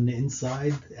gritty on the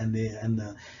inside and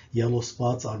the yellow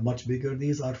spots are much bigger.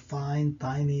 These are fine,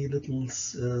 tiny little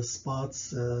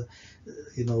spots,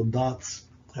 dots.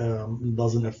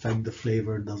 Doesn't affect the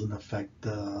flavor, doesn't affect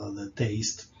the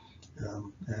taste.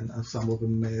 And some of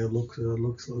them may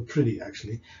looks pretty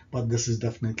actually, but this is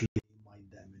definitely might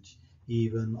damage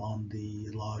even on the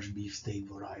large beefsteak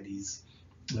varieties.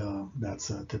 That's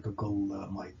a typical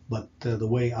mite. But the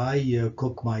way I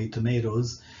cook my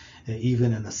tomatoes,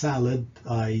 even in a salad,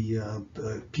 I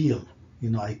peel.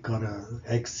 I cut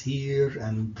eggs here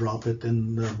and drop it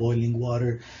in boiling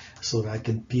water so that I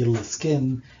can peel the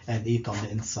skin and eat on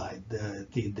the inside,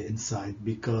 eat the inside,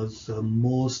 because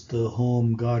most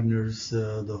home gardeners,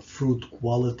 the fruit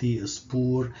quality is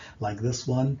poor, like this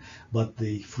one, but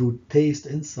the fruit taste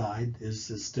inside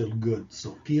is still good.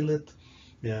 So peel it,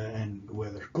 and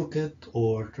whether cook it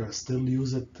or still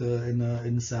use it in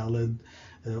a salad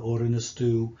or in a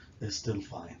stew is still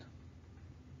fine.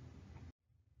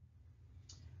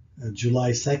 July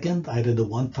 2nd, I did a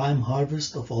one-time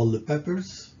harvest of all the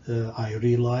peppers. I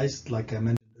realized, like I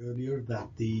mentioned earlier, that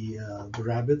the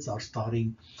rabbits are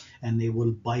starting and they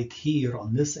will bite here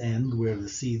on this end where the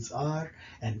seeds are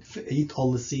and eat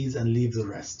all the seeds and leave the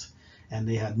rest. And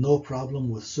they had no problem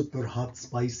with super hot,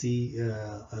 spicy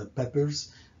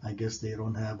peppers. I guess they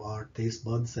don't have our taste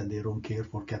buds and they don't care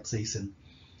for capsaicin.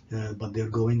 But they're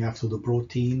going after the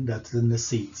protein that's in the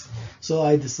seeds. So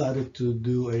I decided to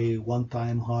do a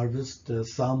one-time harvest.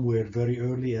 Some were very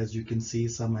early, as you can see,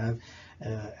 some have,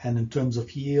 and in terms of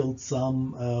yield,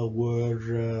 some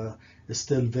were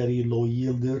still very low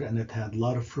yielder and it had a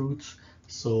lot of fruits.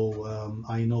 So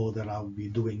I know that I'll be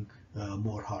doing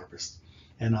more harvest.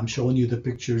 And I'm showing you the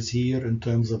pictures here in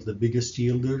terms of the biggest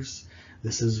yielders.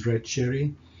 This is red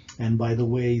cherry. And by the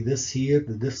way, this here,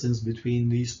 the distance between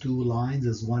these two lines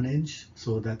is 1 inch.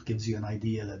 So that gives you an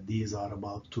idea that these are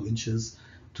about 2 inches,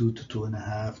 2 to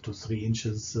 2.5 to 3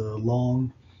 inches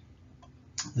long.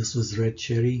 This was red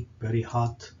cherry, very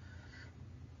hot.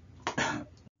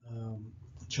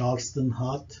 Charleston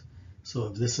hot. So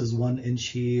if this is 1 inch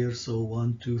here, so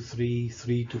 1, 2, 3,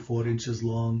 3 to 4 inches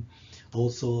long,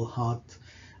 also hot.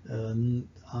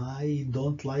 I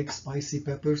don't like spicy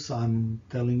peppers. So I'm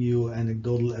telling you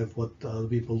anecdotal of what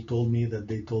people told me, that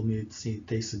they told me it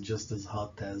tasted just as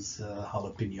hot as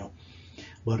jalapeno,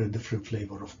 but a different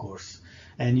flavor, of course.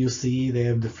 And you see they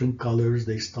have different colors.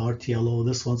 They start yellow.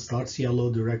 This one starts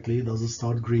yellow directly, doesn't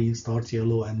start green, starts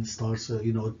yellow and starts,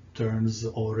 turns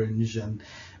orange, and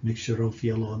mixture of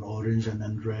yellow and orange and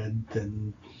then red.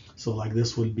 And so like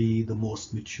this will be the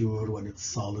most mature when it's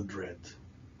solid red.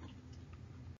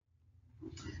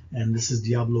 And this is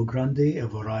Diablo Grande, a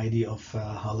variety of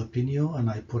jalapeno, and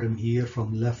I put them here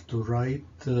from left to right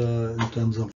in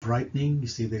terms of ripening. You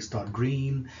see they start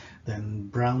green, then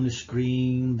brownish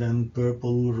green, then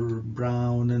purple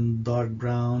brown and dark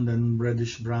brown, then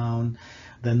reddish brown,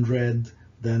 then red,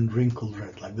 then wrinkled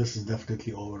red. Like this is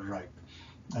definitely overripe.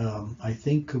 I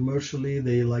think commercially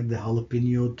they like the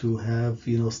jalapeno to have,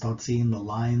 start seeing the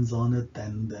lines on it,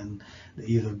 and then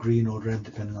either green or red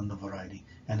depending on the variety.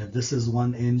 And if this is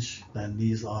 1 inch, then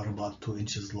these are about 2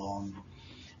 inches long,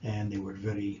 and they were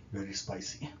very, very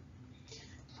spicy.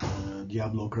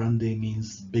 Diablo Grande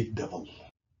means big devil.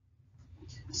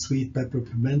 Sweet pepper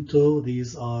pimento,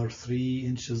 these are 3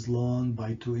 inches long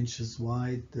by 2 inches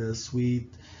wide,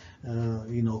 sweet,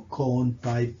 cone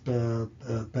type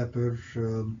pepper,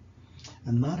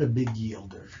 and not a big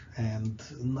yielder, and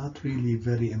not really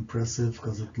very impressive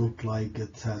because it looked like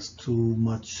it has too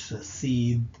much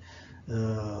seed,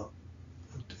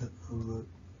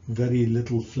 very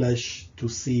little flesh to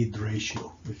seed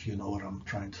ratio, if you know what I'm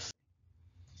trying to say.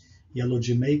 Yellow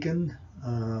Jamaican,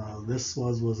 this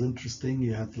was interesting.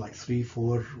 You had like 3,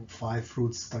 4, 5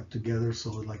 fruits stuck together,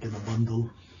 so like in a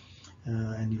bundle.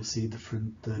 And you see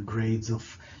different grades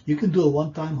of. You can do a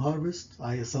one-time harvest.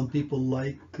 Some people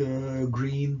like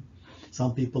green,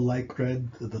 some people like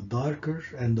red. The darker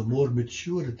and the more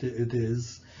mature it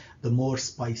is, the more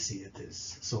spicy it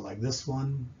is. So like this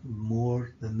one,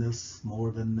 more than this,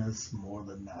 more than this, more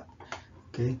than that.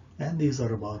 Okay, and these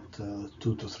are about 2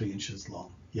 to 3 inches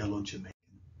long. Yellow Jamaican.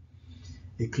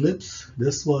 Eclipse.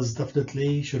 This was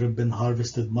definitely should have been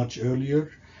harvested much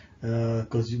earlier,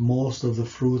 because most of the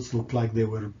fruits look like they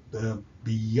were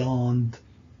beyond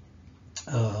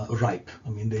ripe. I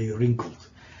mean, they wrinkled.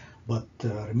 But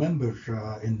remember,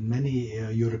 in many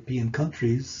European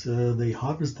countries, they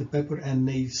harvest the pepper and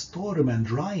they store them and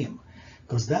dry them,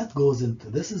 because that goes into,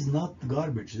 this is not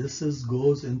garbage. This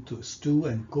goes into stew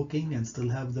and cooking and still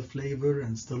have the flavor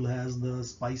and still has the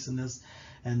spiciness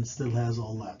and still has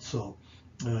all that. So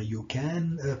you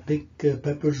can pick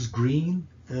peppers green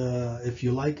if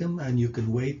you like them, and you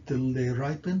can wait till they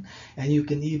ripen, and you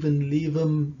can even leave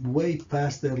them wait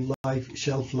past their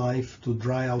shelf life to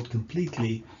dry out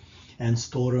completely, and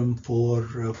store them for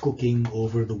cooking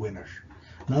over the winter.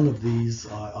 None of these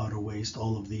are a waste.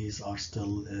 All of these are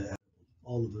still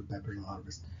all of the peppers are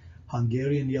harvested.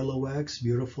 Hungarian yellow wax,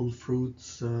 beautiful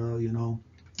fruits,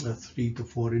 3 to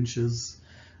 4 inches,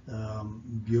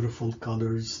 beautiful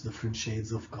colors, different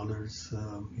shades of colors,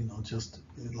 just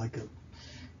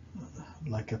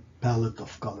like a palette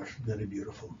of color, very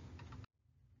beautiful.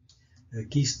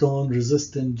 Keystone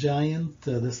resistant giant.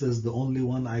 This is the only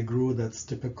one I grew that's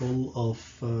typical of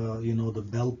the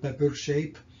bell pepper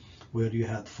shape, where you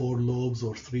had 4 lobes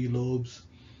or 3 lobes.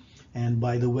 And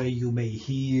by the way, you may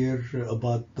hear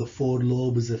about the 4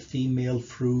 lobe is a female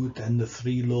fruit and the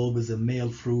 3 lobe is a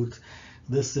male fruit.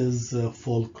 This is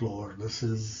folklore. This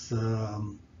is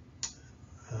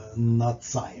not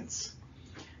science.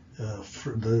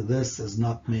 This is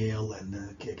not male and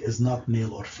is not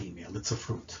male or female. It's a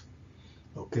fruit.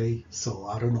 Okay, so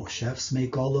I don't know. Chefs may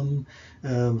call them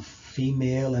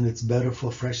female, and it's better for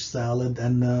fresh salad,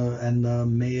 and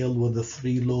male with the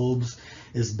 3 lobes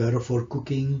is better for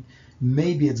cooking.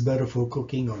 Maybe it's better for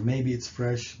cooking, or maybe it's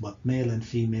fresh, but male and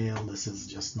female, this is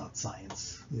just not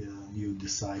science. You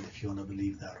decide if you want to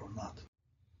believe that or not.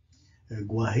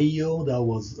 Guajillo, that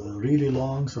was really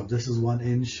long, so this is 1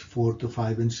 inch, 4 to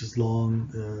 5 inches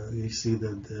long. You see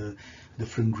the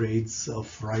different grades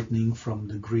of ripening from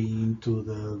the green to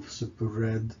the super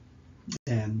red,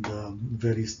 and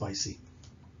very spicy.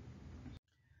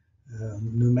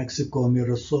 New Mexico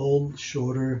Mirasol,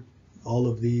 shorter. All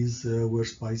of these were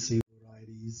spicy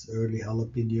varieties. Early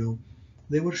jalapeno,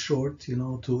 they were short,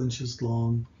 2 inches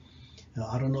long.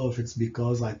 I don't know if it's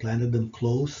because I planted them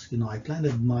close. I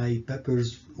planted my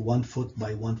peppers 1 foot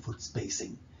by 1 foot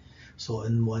spacing. So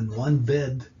in one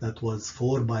bed that was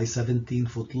 4 by 17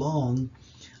 foot long,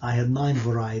 I had 9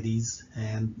 varieties,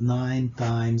 and 9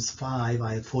 times 5,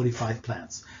 I had 45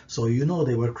 plants. So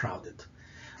they were crowded,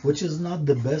 which is not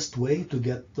the best way to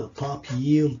get the top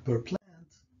yield per plant,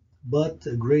 but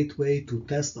a great way to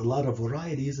test a lot of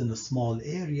varieties in a small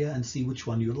area and see which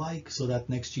one you like, so that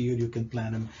next year you can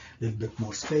plant them a little bit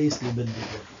more space, a little bit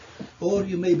bigger. Or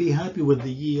you may be happy with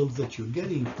the yields that you're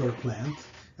getting per plant,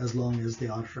 as long as they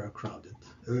are crowded.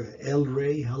 El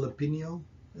Rey jalapeno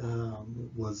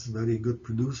was very good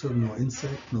producer, no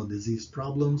insect, no disease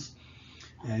problems,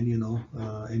 and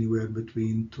anywhere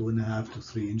between 2.5 to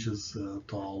 3 inches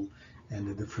tall, and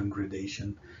a different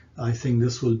gradation. I think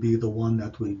this will be the one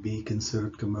that will be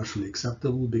considered commercially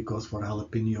acceptable, because for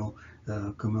jalapeno,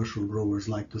 commercial growers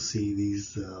like to see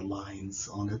these lines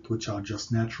on it, which are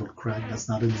just natural crack. That's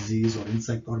not a disease or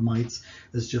insect or mites.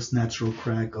 It's just natural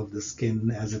crack of the skin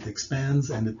as it expands,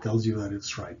 and it tells you that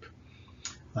it's ripe.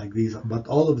 Like these, but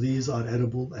all of these are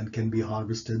edible and can be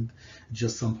harvested.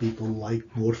 Just some people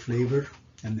like more flavor,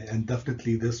 and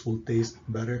definitely this will taste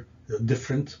better,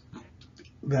 different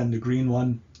than the green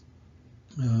one,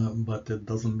 but it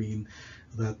doesn't mean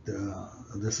that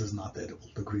this is not edible.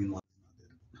 The green one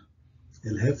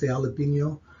is not edible. El Jefe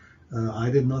jalapeno,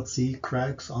 I did not see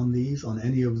cracks on these, on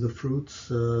any of the fruits,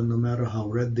 no matter how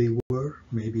red they were.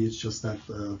 Maybe it's just that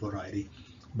variety,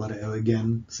 but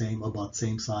again, about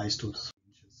same size, 2 to 3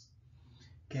 inches.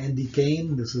 Candy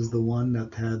cane, this is the one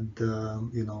that had,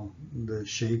 the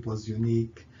shape was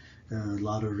unique, a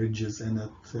lot of ridges in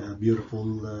it, beautiful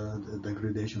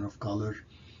degradation of color,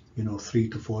 3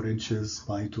 to 4 inches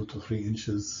by 2 to 3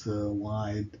 inches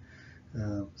wide,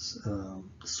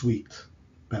 sweet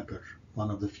pepper,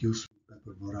 one of the few sweet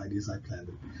pepper varieties I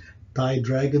planted. Thai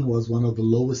Dragon was one of the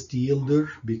lowest yielder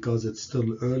because it's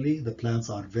still early. The plants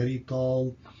are very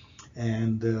tall,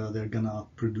 and they're gonna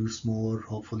produce more.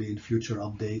 Hopefully in future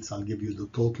updates I'll give you the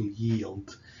total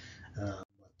yield. But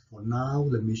for now,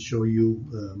 let me show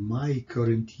you my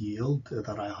current yield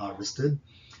that I harvested.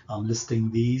 I'm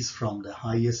listing these from the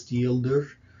highest yielder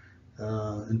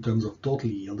in terms of total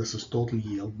yield. This is total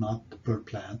yield, not per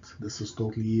plant. This is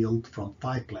total yield from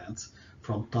 5 plants,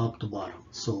 from top to bottom.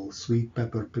 So sweet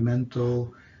pepper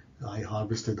pimento, I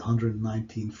harvested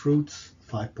 119 fruits,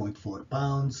 5.4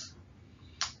 pounds.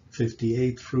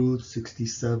 58 fruits,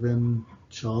 67.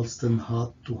 Charleston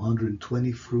hot,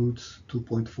 220 fruits,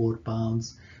 2.4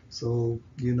 pounds. So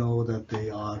you know that they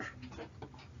are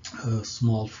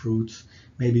small fruits,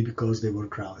 maybe because they were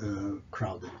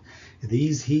crowded.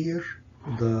 These here,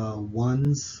 the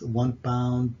ones, 1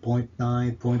 pound,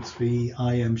 0.9, 0.3,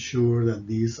 I am sure that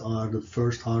these are the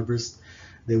first harvest.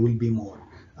 There will be more.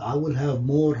 I will have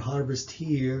more harvest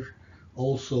here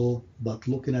also, but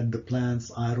looking at the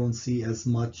plants, I don't see as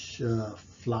much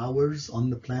flowers on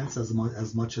the plants as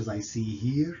much as I see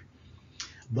here.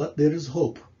 But there is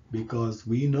hope, because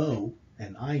we know,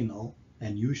 and I know,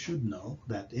 and you should know,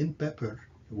 that in pepper,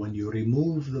 when you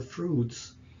remove the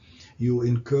fruits, you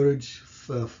encourage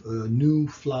new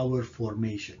flower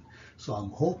formation. So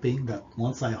I'm hoping that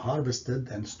once I harvested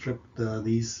and stripped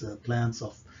these plants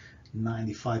of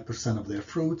 95% of their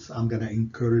fruits, I'm going to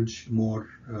encourage more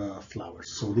flowers.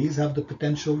 So these have the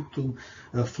potential to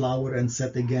flower and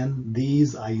set again.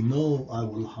 These I know I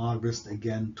will harvest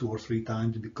again 2 or 3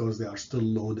 times because they are still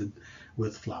loaded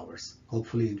with flowers.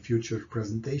 Hopefully in future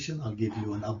presentation I'll give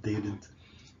you an updated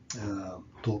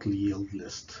total yield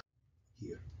list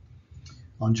here.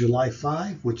 On July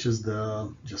 5, which is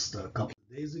just a couple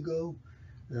of days ago,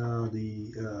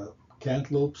 the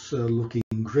cantaloupes looking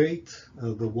great.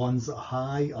 The ones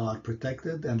high are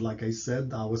protected, and like I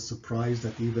said, I was surprised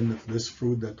that even if this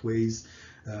fruit that weighs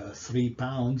 3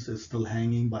 pounds is still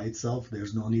hanging by itself,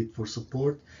 there's no need for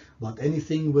support. But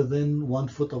anything within 1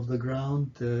 foot of the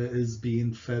ground is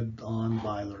being fed on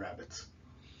by the rabbits.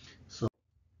 So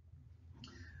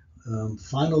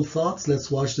final thoughts,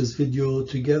 let's watch this video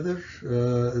together.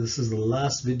 This is the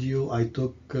last video I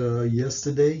took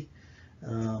yesterday.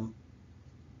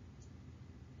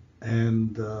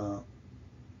 And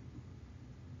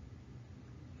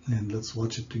let's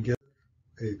watch it together,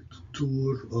 a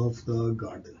tour of the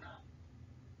garden.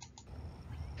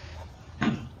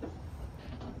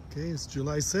 Okay, it's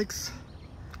July 6th.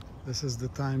 This is the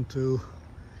time to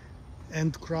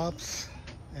end crops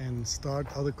and start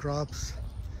other crops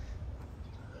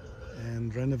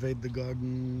and renovate the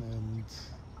garden. And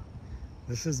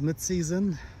this is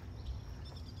mid-season,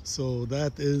 so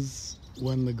that is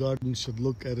when the garden should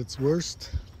look at its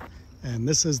worst, and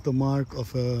this is the mark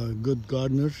of a good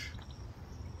gardener.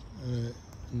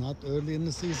 Not early in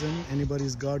the season.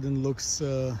 Anybody's garden looks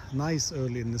nice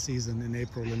early in the season, in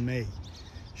April and May.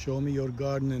 Show me your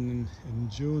garden in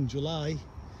June, July,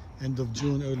 end of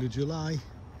June, early July,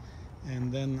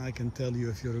 and then I can tell you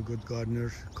if you're a good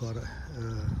gardener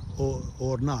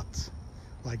or not.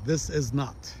 Like this is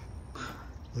not.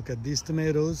 Look at these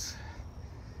tomatoes.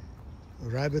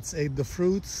 Rabbits ate the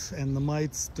fruits and the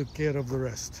mites took care of the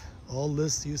rest. All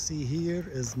this you see here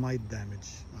is mite damage.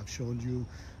 I've showed you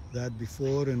that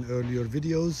before in earlier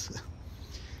videos.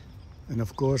 And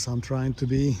of course I'm trying to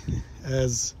be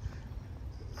as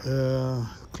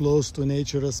close to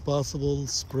nature as possible.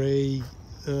 Spray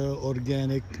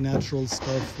organic, natural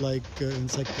stuff like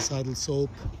insecticidal soap,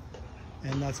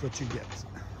 and that's what you get.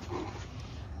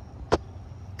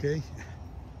 Okay,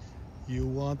 you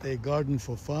want a garden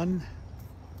for fun,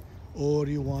 or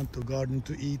you want to garden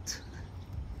to eat.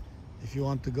 If you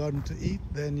want to garden to eat,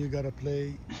 then you gotta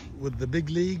play with the big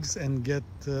leagues and get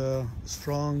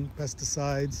strong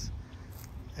pesticides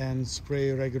and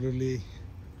spray regularly,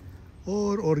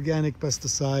 or organic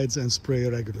pesticides and spray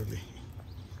regularly.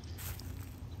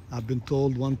 I've been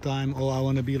told one time, oh, I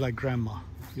want to be like grandma.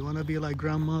 If you want to be like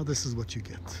grandma, this is what you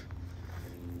get.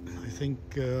 I think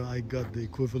I got the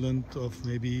equivalent of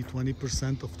maybe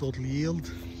 20% of total yield.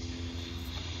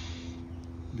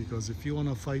 Because if you want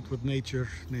to fight with nature,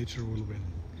 nature will win.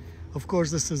 Of course,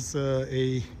 this is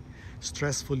a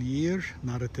stressful year,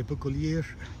 not a typical year.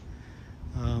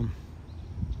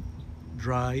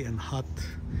 Dry and hot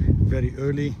very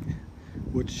early,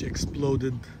 which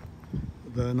exploded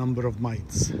the number of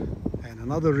mites. And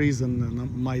another reason the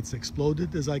mites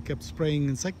exploded is I kept spraying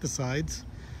insecticides,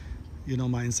 you know,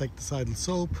 my insecticidal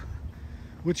soap,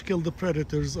 which killed the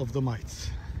predators of the mites.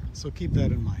 So keep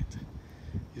that in mind.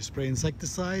 You spray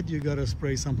insecticide, you gotta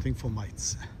spray something for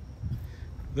mites.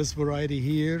 This variety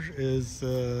here is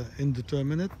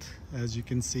indeterminate. As you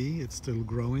can see, it's still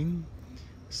growing,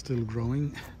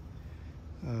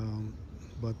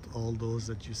 but all those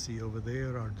that you see over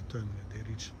there are determinate. They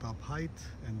reach top height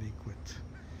and they quit.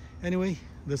 Anyway,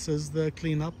 this is the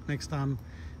cleanup. Next time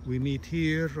we meet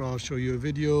here, I'll show you a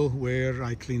video where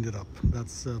I cleaned it up.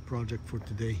 That's a project for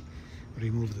today.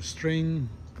 Remove the string,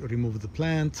 remove the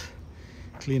plant,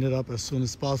 clean it up as soon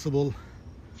as possible,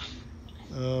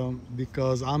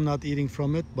 because I'm not eating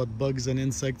from it, but bugs and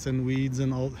insects and weeds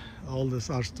and all this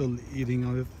are still eating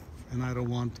on it, and I don't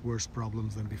want worse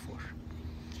problems than before.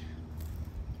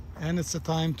 And it's a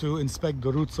time to inspect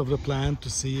the roots of the plant to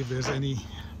see if there's any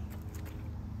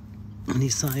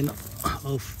sign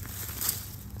of,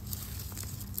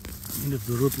 if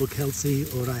the root look healthy,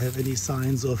 or I have any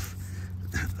signs of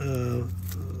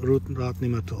root rot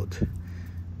nematode.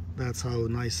 That's how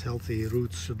nice healthy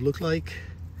roots should look like.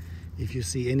 If you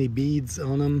see any beads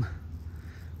on them,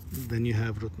 then you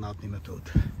have root knot nematode.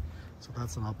 So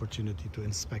that's an opportunity to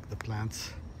inspect the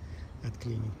plants at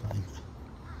cleaning time.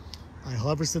 I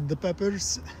harvested the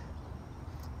peppers.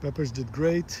 Peppers did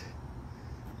great.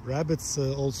 Rabbits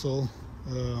also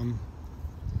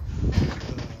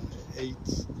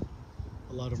ate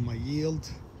a lot of my yield.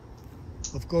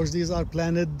 Of course, these are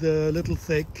planted a little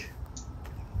thick.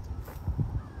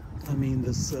 I mean,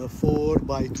 this 4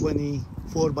 by 20,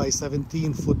 4 by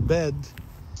 17 foot bed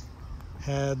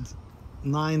had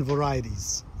 9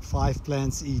 varieties, 5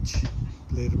 plants each.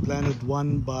 They were planted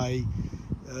 1 by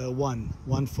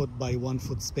 1 foot by 1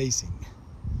 foot spacing.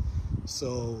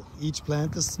 So each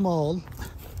plant is small,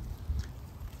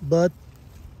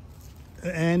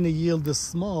 and the yield is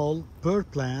small per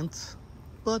plant,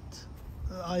 but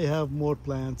I have more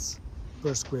plants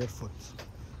per square foot.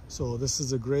 So this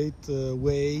is a great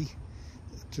way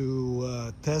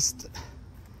to test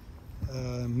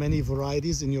many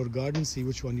varieties in your garden, see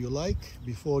which one you like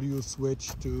before you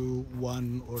switch to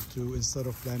 1 or 2 instead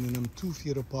of planting them 2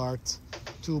 feet apart,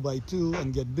 2 by 2,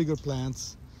 and get bigger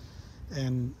plants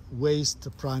and waste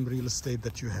the prime real estate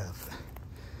that you have.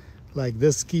 Like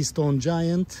this Keystone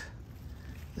Giant,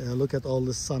 look at all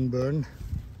this sunburn.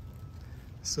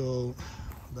 So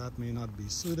that may not be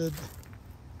suited,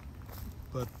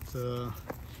 but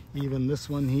even this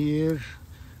one here,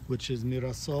 which is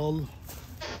Mirasol,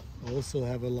 also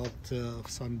have a lot of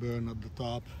sunburn at the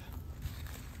top.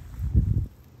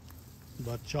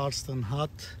 But Charleston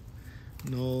Hot,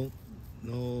 no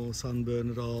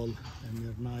sunburn at all, and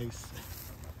they're nice.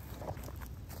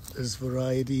 This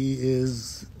variety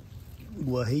is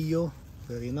Guajillo,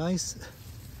 very nice,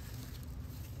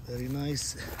 very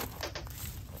nice.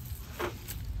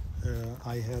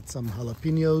 I had some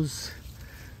jalapenos,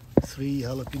 3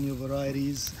 jalapeno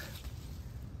varieties.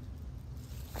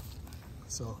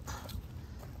 So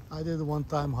I did a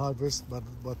one-time harvest, but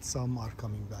some are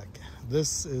coming back.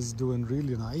 This is doing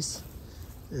really nice.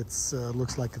 It's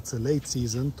looks like it's a late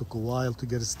season, took a while to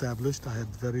get established. I had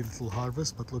very little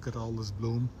harvest, but look at all this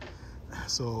bloom.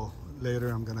 So later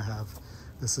I'm gonna have,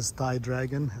 this is Thai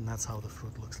Dragon, and that's how the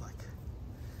fruit looks like.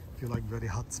 If you like very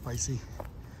hot, spicy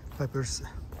peppers.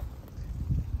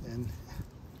 And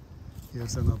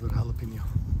here's another jalapeno.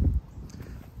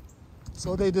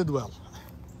 So they did well.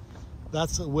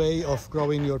 That's a way of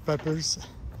growing your peppers.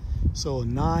 So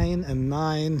 9 and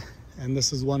 9, and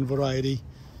this is 1 variety.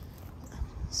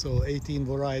 So 18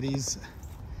 varieties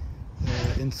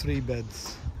in 3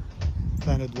 beds,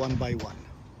 planted 1 by 1,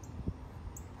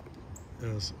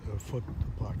 a foot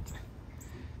apart.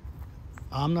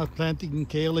 I'm not planting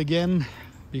kale again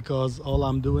because all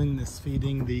I'm doing is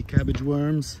feeding the cabbage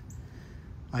worms.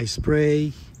 I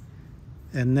spray,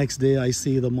 and next day I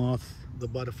see the moth, the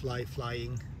butterfly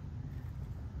flying.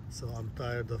 So I'm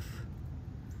tired of,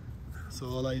 so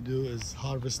all I do is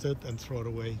harvest it and throw it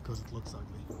away because it looks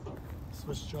ugly.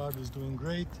 Swiss chard is doing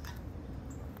great.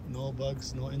 No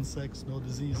bugs, no insects, no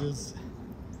diseases.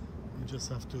 You just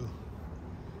have to,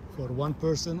 for one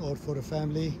person or for a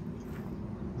family,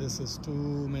 this is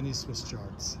too many Swiss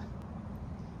chards.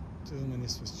 Too many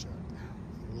Swiss chard.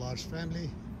 For a large family,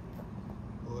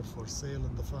 or for sale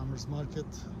in the farmer's market,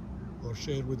 or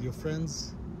share with your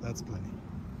friends, that's plenty.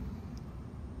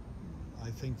 I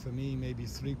think for me, maybe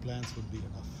 3 plants would be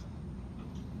enough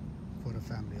for a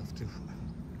family of 2.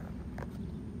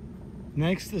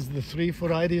 Next is the 3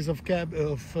 varieties of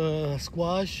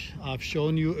squash. I've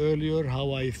shown you earlier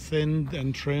how I thinned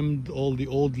and trimmed all the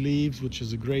old leaves, which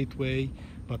is a great way,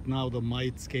 but now the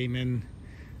mites came in.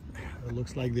 It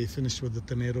looks like they finished with the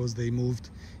tomatoes. They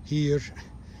moved here,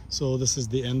 so this is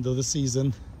the end of the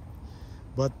season,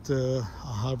 but I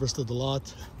harvested a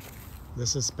lot.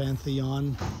 This is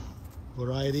Pantheon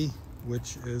variety,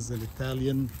 which is an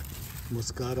Italian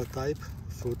muscata type.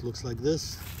 Fruit looks like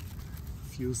this,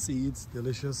 few seeds,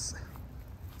 delicious.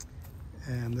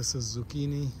 And this is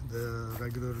zucchini, the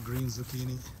regular green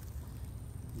zucchini.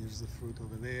 Here's the fruit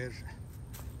over there.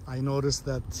 I noticed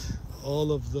that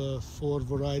all of the 4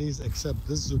 varieties except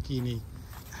this zucchini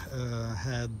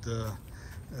had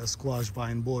a squash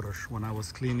vine border when I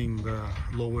was cleaning the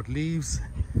lower leaves,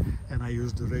 and I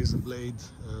used the razor blade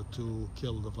to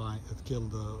kill the vine, kill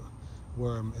the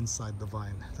worm inside the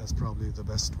vine. That's probably the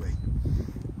best way.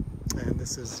 And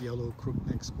this is yellow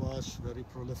crookneck squash, very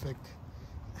prolific.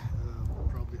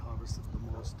 Probably harvested the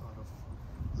most out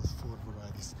of the 4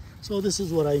 varieties. So this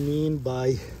is what I mean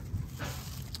by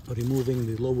removing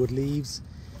the lower leaves,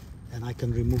 and I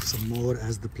can remove some more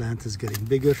as the plant is getting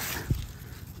bigger.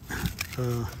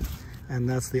 And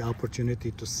that's the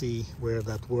opportunity to see where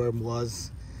that worm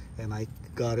was, and I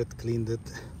got it, cleaned it.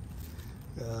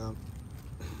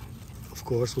 Of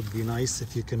course, would be nice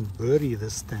if you can bury the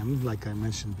stem, like I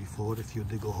mentioned before. If you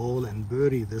dig a hole and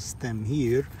bury the stem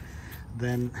here,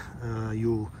 then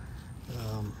you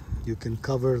can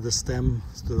cover the stem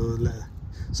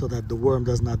so that the worm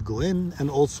does not go in, and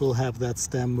also have that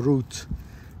stem root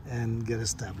and get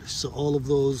established. So all of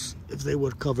those, if they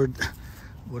were covered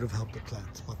would have helped the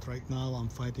plant. But right now I'm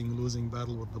fighting a losing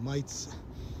battle with the mites.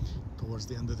 Towards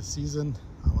the end of the season,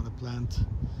 I want to plant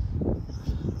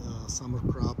summer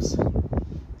crops,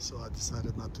 so I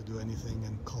decided not to do anything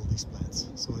and cull these plants.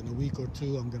 So in a week or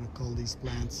two, I'm going to cull these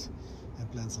plants and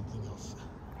plant something else.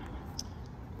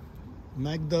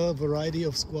 Magda variety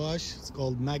of squash. It's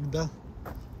called Magda.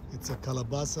 It's a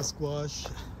calabaza squash.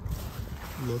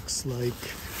 Looks like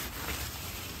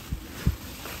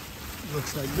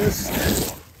this.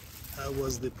 That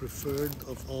was the preferred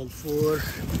of all four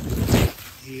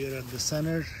here at the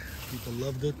center. People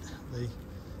loved it. They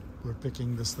were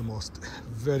picking this the most.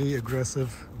 Very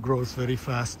aggressive, grows very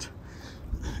fast.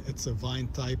 It's a vine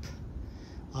type.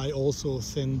 I also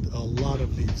thinned a lot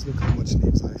of leaves. Look how much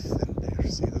leaves I thinned there.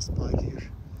 See the spike here?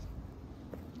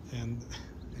 And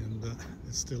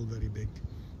it's still very big.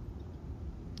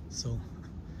 So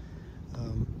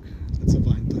it's a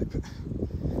vine type.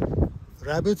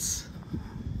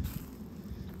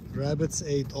 Rabbits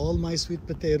ate all my sweet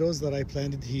potatoes that I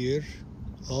planted here,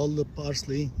 all the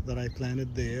parsley that I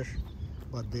planted there,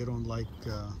 but they don't like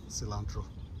cilantro.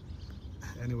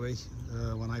 Anyway,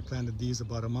 when I planted these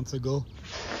about a month ago,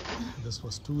 this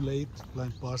was too late to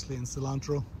plant parsley and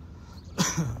cilantro.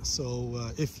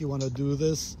 So if you want to do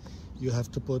this, you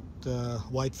have to put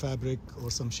white fabric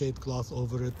or some shade cloth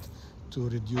over it to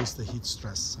reduce the heat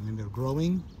stress. I mean, they're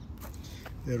growing,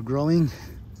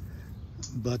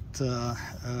 but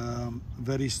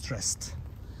very stressed,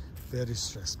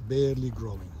 barely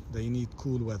growing. They need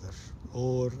cool weather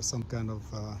or some kind of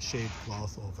shade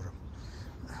cloth over them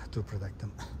to protect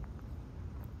them.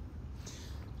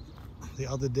 The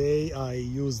other day I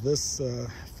used this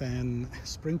fan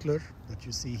sprinkler that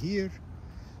you see here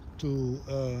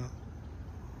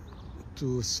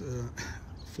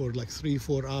for like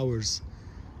 3-4 hours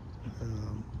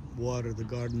water the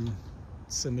garden,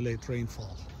 simulate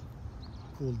rainfall,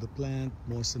 cool the plant,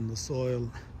 moisten the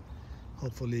soil,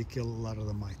 hopefully kill a lot of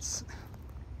the mites.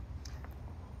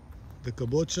 The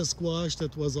kabocha squash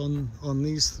that was on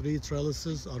these 3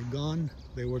 trellises are gone.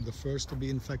 They were the first to be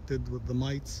infected with the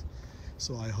mites.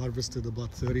 So I harvested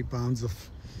about 30 pounds of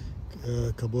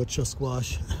kabocha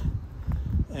squash.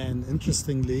 And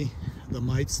interestingly, the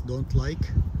mites don't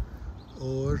like,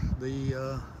 or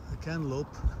the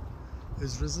cantaloupe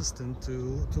is resistant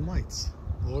to mites,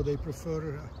 or they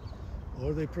prefer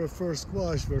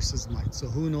squash versus mites. So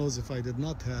who knows, if I did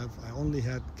not have, I only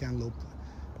had cantaloupe,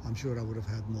 I'm sure I would have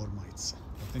had more mites.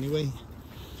 But anyway,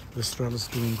 this trellis is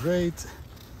doing great,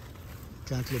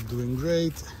 cantaloupe doing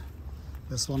great,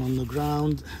 this one on the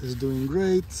ground is doing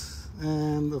great,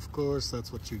 and of course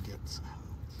that's what you get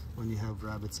when you have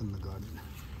rabbits in the garden.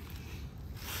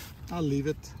 I'll leave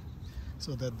it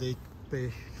so that they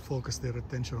focus their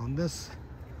attention on this.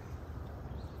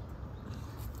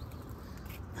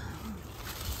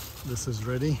 This is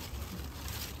ready,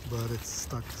 but it's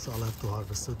stuck, so I'll have to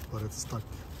harvest it, but it's stuck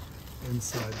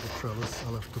inside the trellis.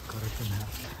 I'll have to cut it in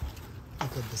half.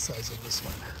 Look at the size of this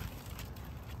one.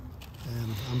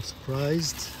 And I'm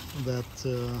surprised that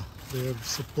they're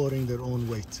supporting their own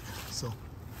weight, so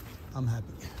I'm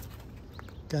happy.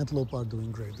 Cantaloupe are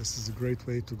doing great. This is a great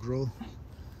way to grow.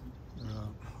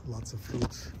 Lots of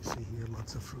fruits. You see here,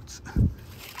 lots of fruits.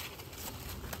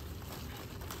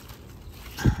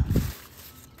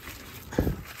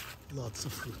 Lots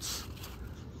of fruits.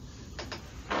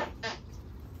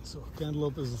 So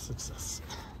cantaloupe is a success.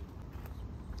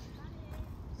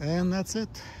 And that's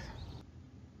it.